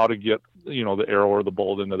figure out how to get, you know, the arrow or the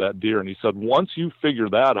bullet into that deer. And he said, once you figure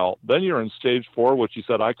that out, then you're in stage 4, which he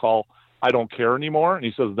said, I call, I don't care anymore. And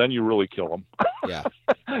he says, then you really kill them. Yeah.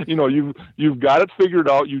 You know, you've got it figured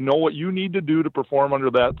out. You know what you need to do to perform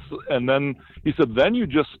under that. And then he said, then you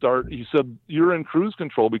just start. He said, you're in cruise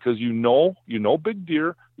control, because you know big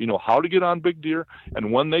deer, you know how to get on big deer.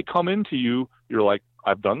 And when they come into you, you're like,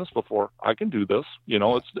 I've done this before. I can do this. You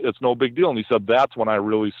know, it's no big deal. And he said, that's when I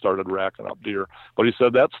really started racking up deer. But he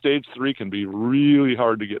said that stage 3 can be really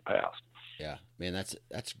hard to get past. Yeah, man,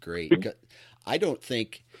 that's great. I don't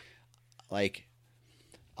think, like,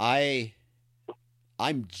 I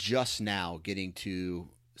I'm just now getting to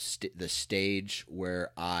the stage where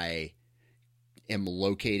I am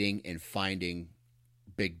locating and finding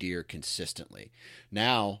big deer consistently.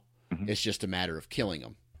 Now it's just a matter of killing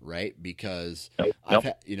them, right? Because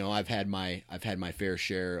I've had my fair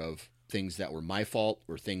share of things that were my fault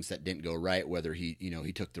or things that didn't go right, whether he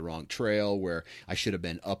took the wrong trail where I should have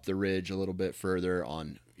been up the ridge a little bit further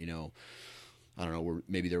on, I don't know, where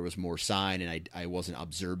maybe there was more sign and I wasn't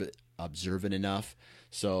observant enough.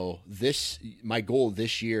 So my goal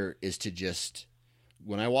this year is to just,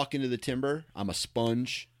 when I walk into the timber, I'm a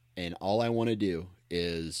sponge and all I want to do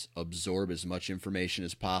is absorb as much information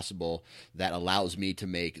as possible that allows me to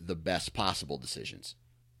make the best possible decisions.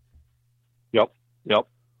 Yep. No,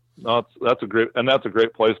 that's a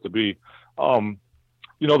great place to be. Another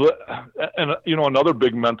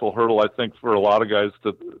big mental hurdle I think for a lot of guys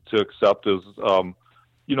to accept is,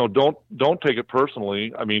 don't take it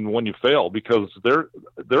personally. I mean, when you fail, because they're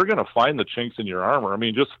going to find the chinks in your armor. I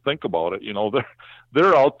mean, just think about it.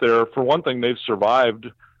 They're out there. For one thing, they've survived,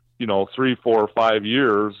 3, 4, 5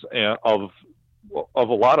 years of a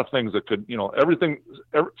lot of things that could, everything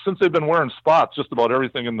since they've been wearing spots, just about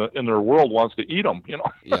everything in their world wants to eat them,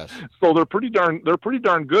 Yes. So they're pretty darn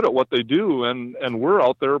good at what they do. And we're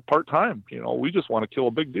out there part-time, we just want to kill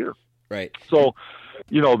a big deer. Right. So,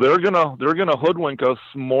 they're going to hoodwink us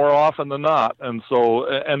more often than not. And so,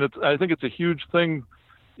 I think it's a huge thing.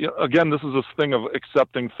 Again, this is this thing of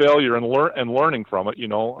accepting failure and learning from it,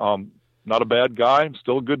 not a bad guy,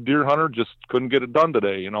 still a good deer hunter, just couldn't get it done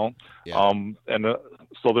today, Yeah.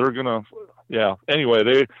 So they're gonna,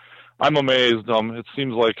 anyway, I'm amazed. It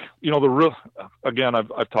seems like, again,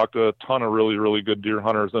 I've talked to a ton of really, really good deer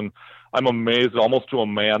hunters, and I'm amazed almost to a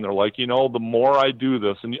man. They're like, the more I do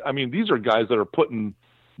this, and I mean, these are guys that are putting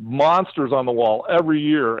monsters on the wall every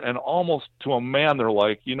year, and almost to a man, they're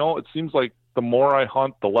like, it seems like the more I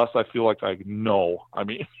hunt, the less I feel like I know. I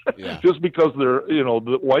mean, just because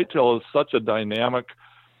the whitetail is such a dynamic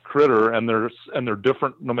critter, and they're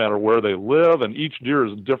different no matter where they live, and each deer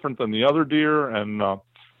is different than the other deer, and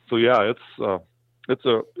it's I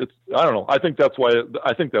don't know. I think that's why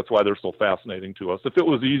they're so fascinating to us. If it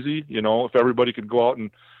was easy, if everybody could go out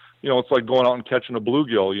and, it's like going out and catching a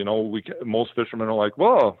bluegill. Most fishermen are like,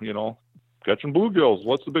 well, catching bluegills,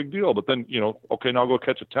 what's the big deal? But then, okay, now go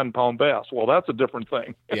catch a 10-pound bass. Well, that's a different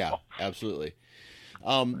thing. Yeah, absolutely.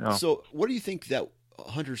 So what do you think that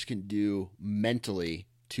hunters can do mentally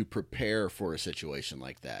to prepare for a situation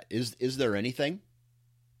like that? Is there anything?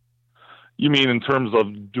 You mean in terms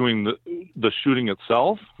of doing the shooting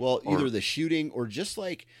itself? Well, either the shooting or just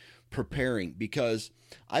like preparing, because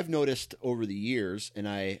I've noticed over the years, and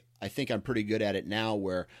I think I'm pretty good at it now,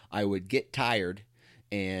 where I would get tired.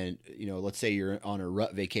 And, let's say you're on a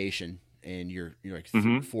rut vacation and you're like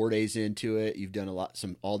 4 days into it. You've done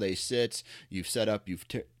some all day sits, you've set up, you've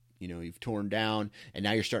torn down, and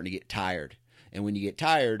now you're starting to get tired. And when you get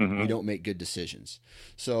tired, you don't make good decisions.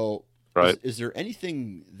 So right. Is there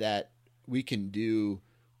anything that we can do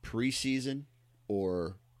preseason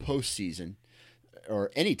or postseason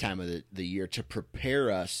or any time of the year to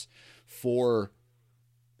prepare us for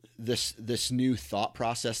this new thought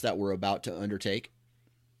process that we're about to undertake?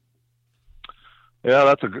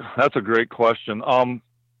 Yeah, that's a great question. I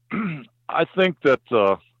think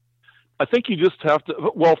that I think you just have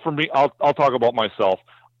to. Well, for me, I'll talk about myself.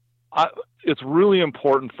 It's really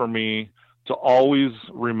important for me to always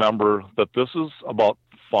remember that this is about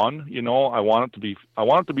fun. I want it to be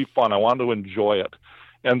fun. I want to enjoy it.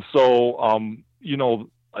 And so,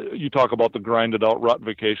 you talk about the grinded out rut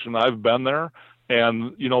vacation. I've been there,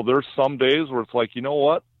 and there's some days where it's like,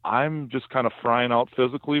 what? I'm just kind of frying out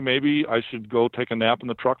physically. Maybe I should go take a nap in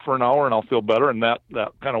the truck for an hour and I'll feel better. And that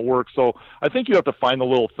kind of works. So I think you have to find the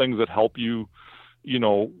little things that help you,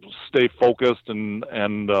 stay focused and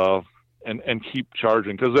keep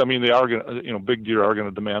charging. Cause I mean, they are going to, big deer are going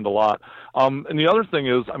to demand a lot. And the other thing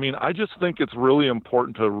is, I mean, I just think it's really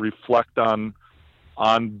important to reflect on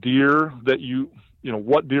deer that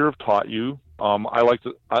what deer have taught you. I like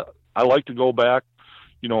to go back,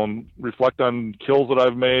 and reflect on kills that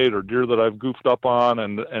I've made or deer that I've goofed up on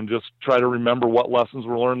and just try to remember what lessons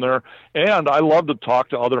were learned there. And I love to talk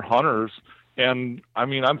to other hunters. And I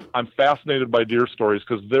mean, I'm fascinated by deer stories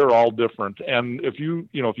because they're all different. And if you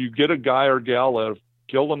get a guy or gal that have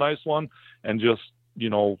killed a nice one and just,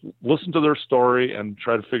 listen to their story and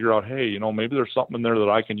try to figure out, hey, maybe there's something in there that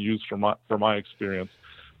I can use for my experience.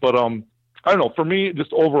 But, I don't know, for me,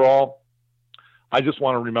 just overall, I just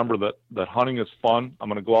want to remember that hunting is fun. I'm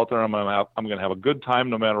going to go out there. I'm going to have a good time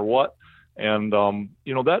no matter what. And,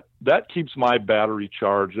 that keeps my battery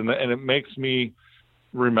charged and it makes me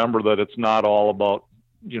remember that it's not all about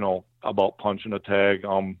about punching a tag.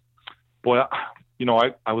 Boy,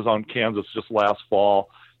 I was on Kansas just last fall,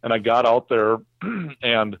 and I got out there,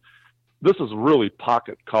 and this is really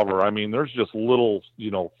pocket cover. I mean, there's just little,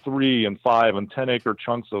 3 and 5 and 10 acre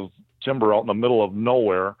chunks of timber out in the middle of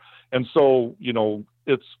nowhere. And so,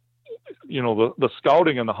 it's, the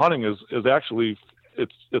scouting and the hunting is actually,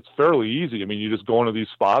 it's fairly easy. I mean, you just go into these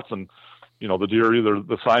spots and, the deer, either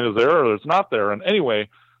the sign is there or it's not there. And anyway,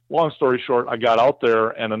 long story short, I got out there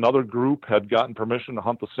and another group had gotten permission to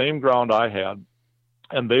hunt the same ground I had.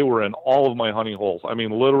 And they were in all of my hunting holes. I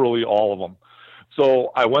mean, literally all of them.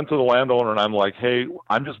 So I went to the landowner and I'm like, hey,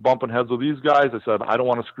 I'm just bumping heads with these guys. I said, I don't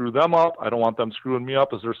want to screw them up. I don't want them screwing me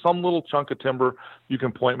up. Is there some little chunk of timber you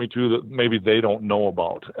can point me to that maybe they don't know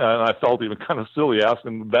about? And I felt even kind of silly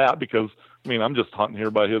asking that because, I mean, I'm just hunting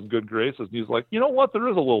here by his good graces. And he's like, you know what? There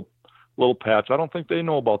is a little patch. I don't think they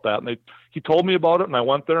know about that. And he told me about it and I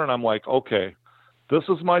went there and I'm like, okay, this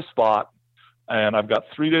is my spot. And I've got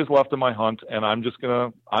 3 days left in my hunt, and I'm just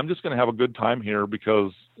gonna have a good time here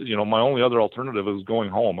because my only other alternative is going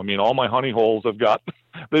home. I mean, all my honey holes they've got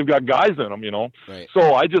guys in them, Right.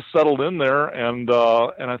 So I just settled in there, and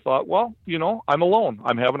I thought, well, I'm alone.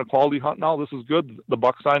 I'm having a quality hunt now. This is good. The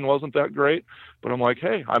buck sign wasn't that great, but I'm like,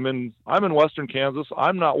 hey, I'm in Western Kansas.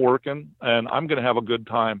 I'm not working, and I'm gonna have a good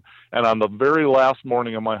time. And on the very last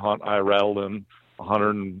morning of my hunt, I rattled in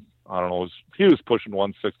 100 and I don't know, he was pushing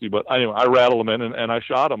 160, but anyway, I rattled him in and I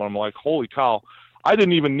shot him. I'm like, holy cow, I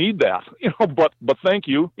didn't even need that, but thank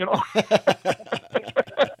you,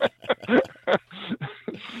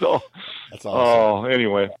 So, that's awesome.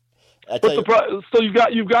 Anyway, so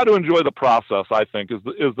you've got to enjoy the process, I think is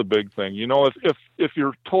the big thing. If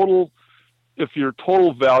your total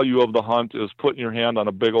value of the hunt is putting your hand on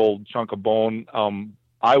a big old chunk of bone,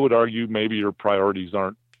 I would argue maybe your priorities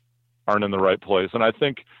aren't in the right place. And I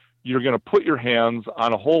think you're going to put your hands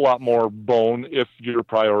on a whole lot more bone if your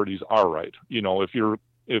priorities are right. If you're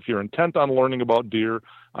intent on learning about deer,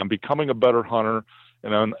 I'm becoming a better hunter,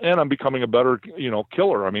 and I'm becoming a better,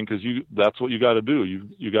 killer. I mean, because that's what you got to do.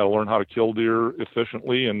 You got to learn how to kill deer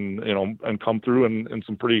efficiently and come through in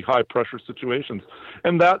some pretty high pressure situations.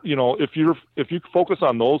 And that, if you focus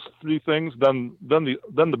on those 3 things, then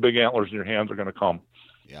the big antlers in your hands are going to come.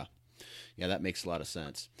 Yeah, that makes a lot of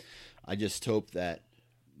sense. I just hope that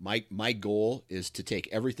my goal is to take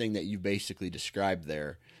everything that you basically described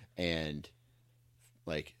there, and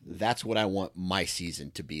like that's what I want my season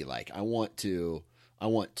to be like. I want to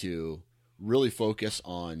really focus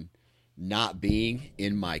on not being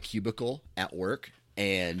in my cubicle at work,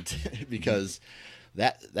 and because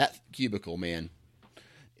that cubicle, man,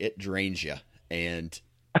 it drains you, and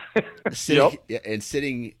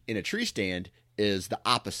sitting in a tree stand is the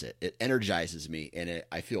opposite. It energizes me, and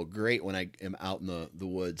I feel great when I am out in the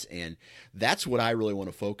woods, and that's what I really want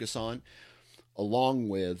to focus on, along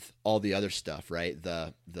with all the other stuff, right?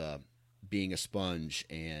 The being a sponge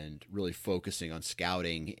and really focusing on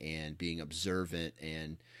scouting and being observant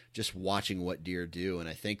and just watching what deer do. And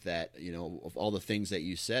I think that, of all the things that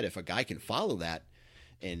you said, if a guy can follow that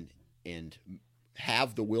and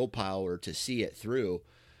have the willpower to see it through,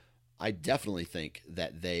 I definitely think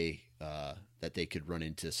that they could run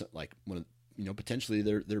into some, like one of, potentially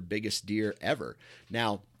their biggest deer ever.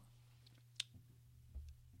 Now,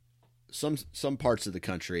 some parts of the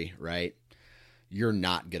country, right, you're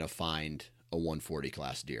not going to find a 140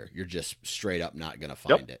 class deer. You're just straight up not going to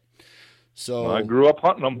find it. So I grew up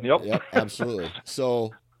hunting them. Yep, absolutely.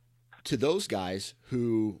 So to those guys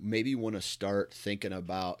who maybe want to start thinking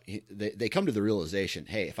about, they come to the realization,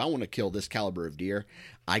 hey, if I want to kill this caliber of deer,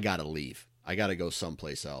 I got to leave. I got to go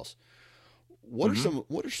someplace else. What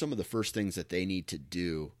are some of the first things that they need to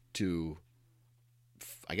do to,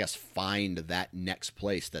 I guess, find that next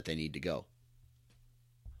place that they need to go?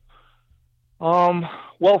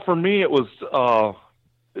 Well, for me, it was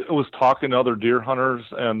talking to other deer hunters,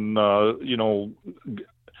 and what?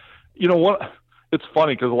 It's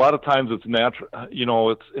funny because a lot of times it's natural.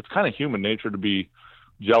 It's kind of human nature to be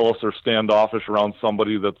jealous or standoffish around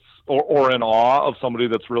somebody that's or in awe of somebody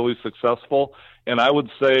that's really successful. And I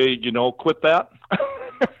would say, quit that.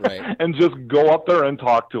 Right. And just go up there and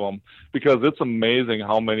talk to them, because it's amazing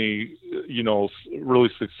how many,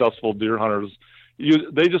 really successful deer hunters,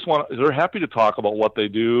 they're happy to talk about what they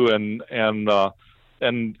do and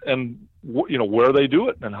where they do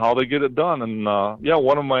it and how they get it done. And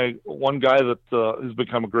one guy that has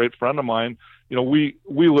become a great friend of mine, we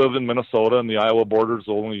live in Minnesota, and the Iowa border is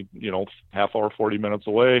only, half hour, 40 minutes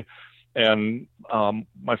away. And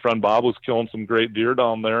my friend Bob was killing some great deer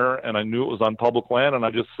down there, and I knew it was on public land. And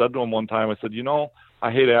I just said to him one time, I said,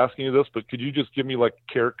 I hate asking you this, but could you just give me like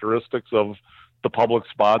characteristics of the public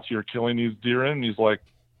spots you're killing these deer in? And he's like,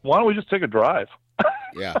 why don't we just take a drive?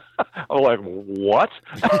 Yeah. I'm like, what?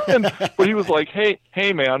 But he was like, hey,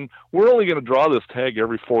 man, we're only going to draw this tag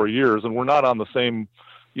every 4 years, and we're not on the same,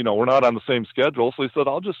 we're not on the same schedule. So he said,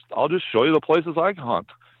 I'll just show you the places I hunt.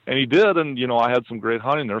 And he did, and I had some great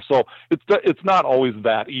hunting there. So it's not always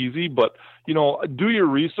that easy, but do your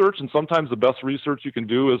research. And sometimes the best research you can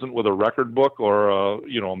do isn't with a record book or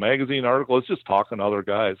a magazine article. It's just talking to other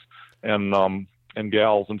guys and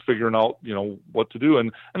gals and figuring out what to do.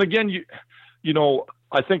 And again,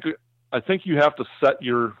 I think you have to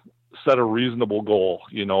set a reasonable goal.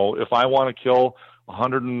 If I want to kill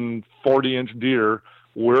 140-inch deer,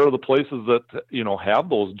 where are the places that have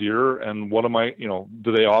those deer, and what am I,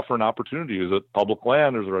 do they offer an opportunity? Is it public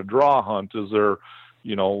land? Is there a draw hunt? Is there,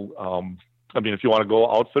 if you want to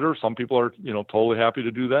go outfitter, some people are totally happy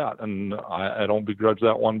to do that, and I don't begrudge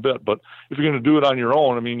that one bit. But if you're going to do it on your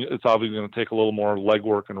own, it's obviously going to take a little more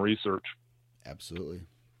legwork and research. Absolutely.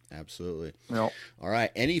 Yep. All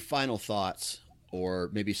right. Any final thoughts, or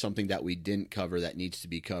maybe something that we didn't cover that needs to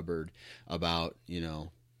be covered about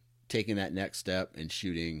taking that next step and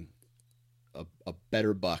shooting a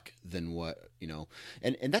better buck than what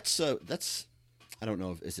and that's I don't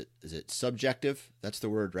know if is it subjective? That's the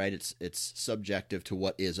word, right? It's subjective to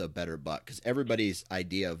what is a better buck, because everybody's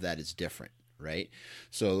idea of that is different, right?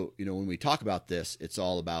 So when we talk about this, it's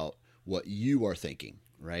all about what you are thinking,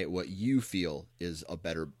 right? What you feel is a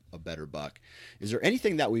better buck. Is there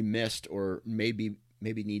anything that we missed, or maybe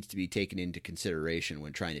needs to be taken into consideration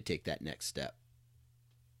when trying to take that next step?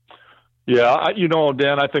 Yeah,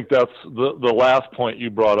 Dan, I think that's the last point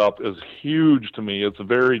you brought up is huge to me. It's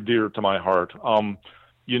very dear to my heart. And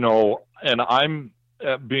I'm,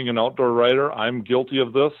 being an outdoor writer, I'm guilty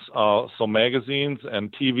of this. So magazines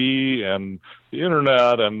and TV and the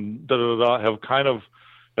internet and have kind of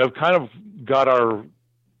got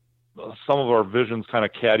some of our visions kind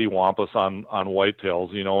of cattywampus on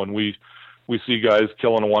whitetails, and we see guys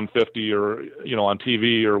killing a 150 or, on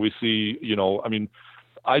TV, or we see,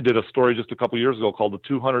 I did a story just a couple of years ago called the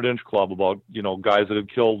 200-inch Club about, guys that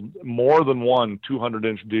had killed more than one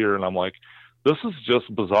 200-inch deer. And I'm like, this is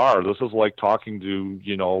just bizarre. This is like talking to,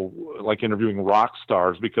 like interviewing rock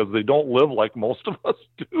stars, because they don't live like most of us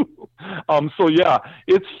do. So yeah,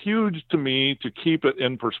 it's huge to me to keep it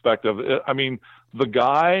in perspective. The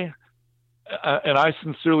guy, and I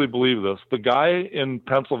sincerely believe this, the guy in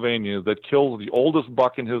Pennsylvania that kills the oldest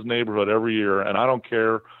buck in his neighborhood every year, and I don't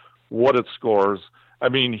care what it scores,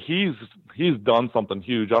 he's done something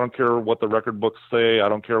huge. I don't care what the record books say. I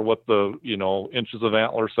don't care what the, inches of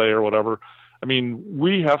antler say or whatever.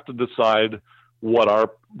 We have to decide what our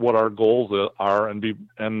goals are and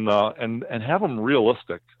have them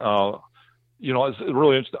realistic. It's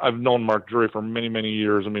really interesting. I've known Mark Drury for many, many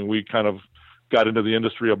years. We kind of got into the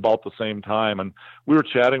industry about the same time, and we were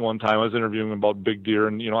chatting one time. I was interviewing him about big deer,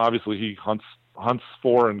 and obviously he hunts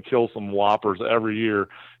for and kills some whoppers every year.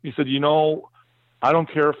 He said, I don't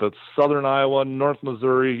care if it's Southern Iowa, North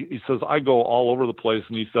Missouri. He says, I go all over the place.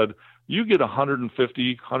 And he said, you get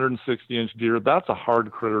 150, 160-inch deer, that's a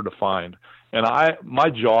hard critter to find. And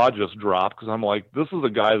my jaw just dropped, because I'm like, this is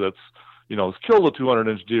a guy that's, has killed a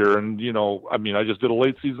 200-inch deer. And, I just did a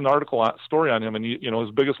late season story on him, and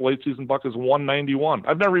his biggest late season buck is 191.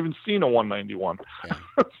 I've never even seen a 191. Yeah.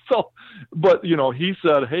 But he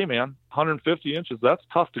said, hey man, 150 inches, that's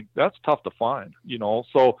tough to find,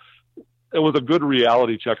 so it was a good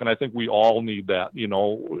reality check. And I think we all need that,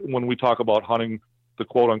 when we talk about hunting the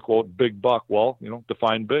quote unquote big buck, well,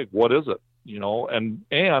 define big. What is it?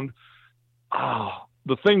 The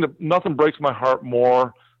thing that nothing breaks my heart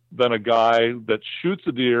more than a guy that shoots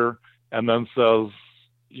a deer and then says,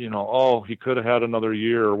 oh, he could have had another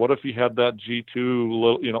year. Or what if he had that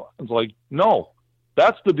G2 it's like, no,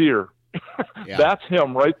 that's the deer. Yeah. That's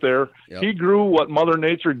him right there. Yep. He grew what Mother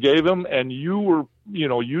Nature gave him, and you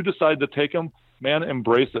decide to take him, man,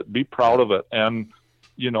 embrace it, be proud of it. And,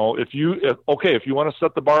 if you want to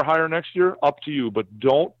set the bar higher next year, up to you, but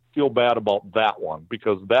don't feel bad about that one,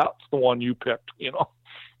 because that's the one you picked,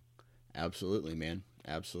 Absolutely, man.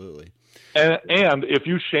 Absolutely. And if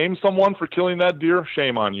you shame someone for killing that deer,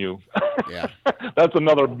 shame on you. Yeah. That's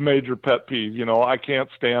another major pet peeve. I can't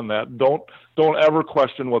stand that. Don't ever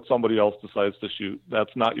question what somebody else decides to shoot.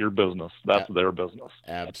 That's not your business. That's their business.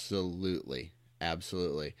 Absolutely.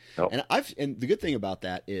 Absolutely. Yep. And the good thing about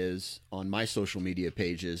that is on my social media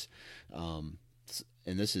pages, and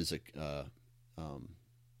this is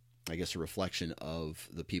I guess a reflection of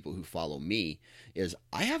the people who follow me, is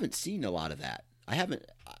I haven't seen a lot of that. I haven't,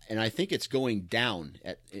 and I think it's going down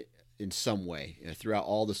in some way throughout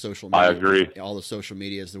all the social media. I agree. All the social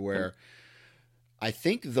medias where I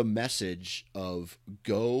think the message of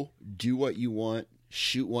go do what you want,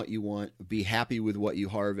 shoot what you want, be happy with what you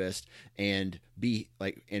harvest, and be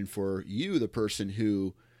like, and for you, the person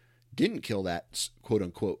who didn't kill that quote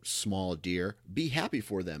unquote small deer, be happy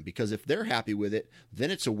for them, because if they're happy with it,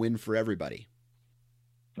 then it's a win for everybody.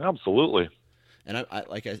 Absolutely. And I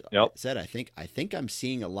like I said, I think I'm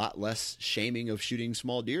seeing a lot less shaming of shooting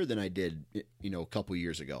small deer than I did, a couple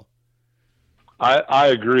years ago. I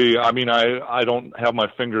agree. I mean, I don't have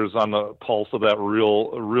my fingers on the pulse of that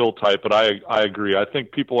real type, but I agree. I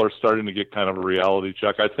think people are starting to get kind of a reality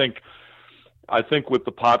check. I think with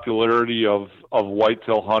the popularity of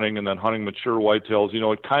whitetail hunting and then hunting mature whitetails,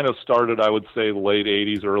 it kind of started, I would say, late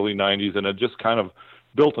 80s, early 90s, and it just kind of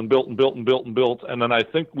built and built and built and built and built. And then I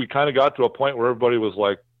think we kind of got to a point where everybody was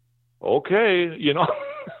like, okay,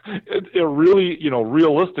 it really,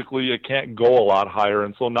 realistically, it can't go a lot higher.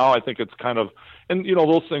 And so now I think it's kind of, and,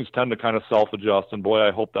 those things tend to kind of self-adjust. And boy,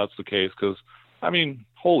 I hope that's the case, because, I mean,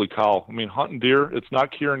 holy cow. I mean, hunting deer, it's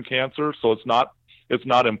not curing cancer, so it's not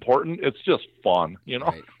important. It's just fun,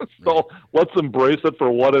 Right. So let's embrace it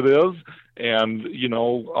for what it is. And,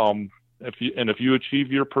 if you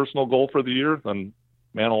achieve your personal goal for the year, then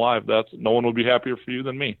man alive, no one would be happier for you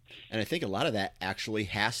than me. And I think a lot of that actually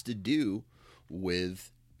has to do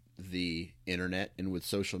with the internet and with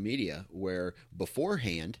social media, where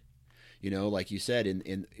beforehand, like you said,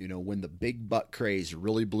 in when the big buck craze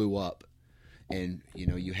really blew up, and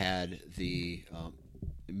you had the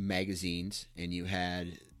magazines and you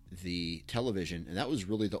had the television, and that was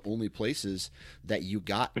really the only places that you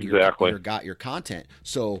got your content.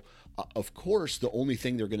 So of course, the only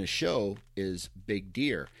thing they're going to show is big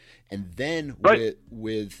deer. And then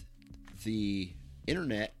with the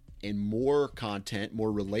internet and more content, more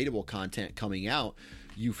relatable content coming out,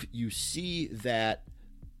 you see that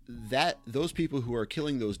those people who are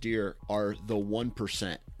killing those deer are the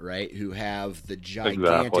 1%, right? Who have the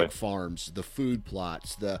gigantic farms, the food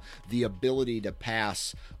plots, the ability to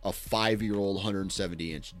pass a 5-year-old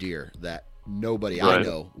 170-inch deer that nobody I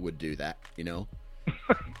know would do that,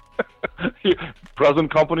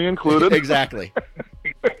 Present company included. Exactly.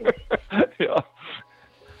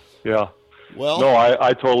 Yeah. Well, no,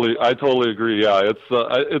 I totally agree. Yeah,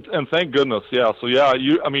 it's and thank goodness. Yeah. So yeah,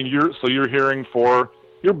 you're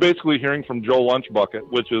basically hearing from Joe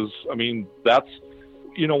Lunchbucket, which is, I mean, that's,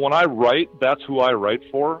 when I write, that's who I write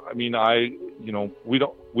for. I mean, we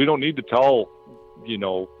don't need to tell,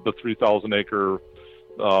 the 3,000 acre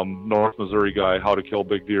North Missouri guy how to kill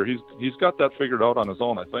big deer. He's got that figured out on his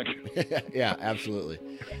own, I think. Yeah, absolutely.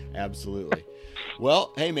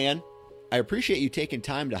 Well, hey man, I appreciate you taking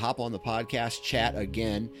time to hop on the podcast, chat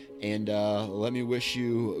again, and let me wish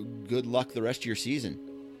you good luck the rest of your season.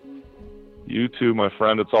 You too, my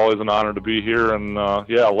friend. It's always an honor to be here, and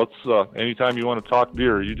let's anytime you want to talk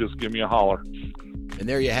deer, you just give me a holler. And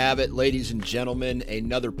there you have it, ladies and gentlemen,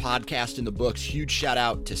 another podcast in the books. Huge shout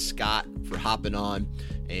out to Scott for hopping on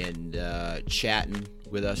and chatting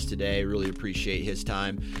with us today. Really appreciate his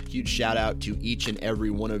time. Huge shout out to each and every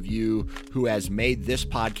one of you who has made this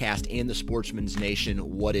podcast and the Sportsman's Nation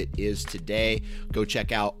what it is today. Go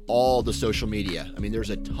check out all the social media. I mean, there's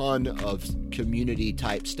a ton of community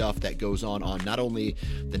type stuff that goes on not only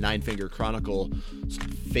the Nine Finger Chronicle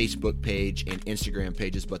Facebook page and Instagram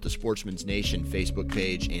pages, but the Sportsman's Nation Facebook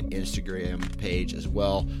page and Instagram page as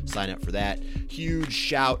well. Sign up for that. Huge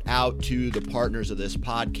shout out to the partners of this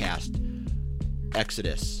podcast: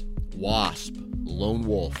 Exodus, Wasp, Lone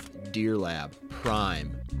Wolf, Deer Lab,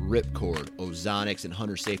 Prime, Ripcord, Ozonics, and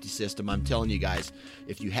Hunter Safety System. I'm telling you guys,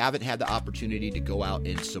 if you haven't had the opportunity to go out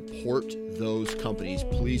and support those companies,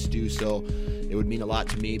 please do so. It would mean a lot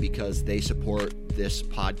to me because they support this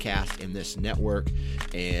podcast and this network,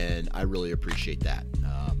 and I really appreciate that.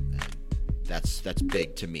 That's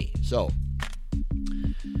big to me. So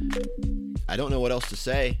I don't know what else to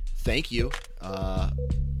say. Thank you.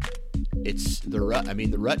 It's the rut. I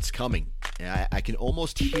mean, the rut's coming. I can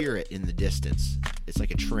almost hear it in the distance. It's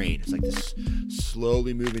like a train. It's like this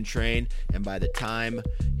slowly moving train. And by the time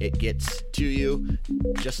it gets to you,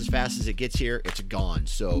 just as fast as it gets here, it's gone.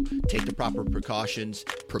 So take the proper precautions,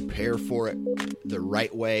 prepare for it the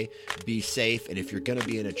right way, be safe. And if you're going to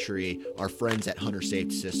be in a tree, our friends at Hunter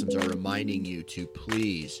Safety Systems are reminding you to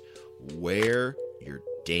please wear your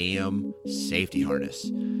damn safety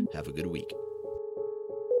harness. Have a good week.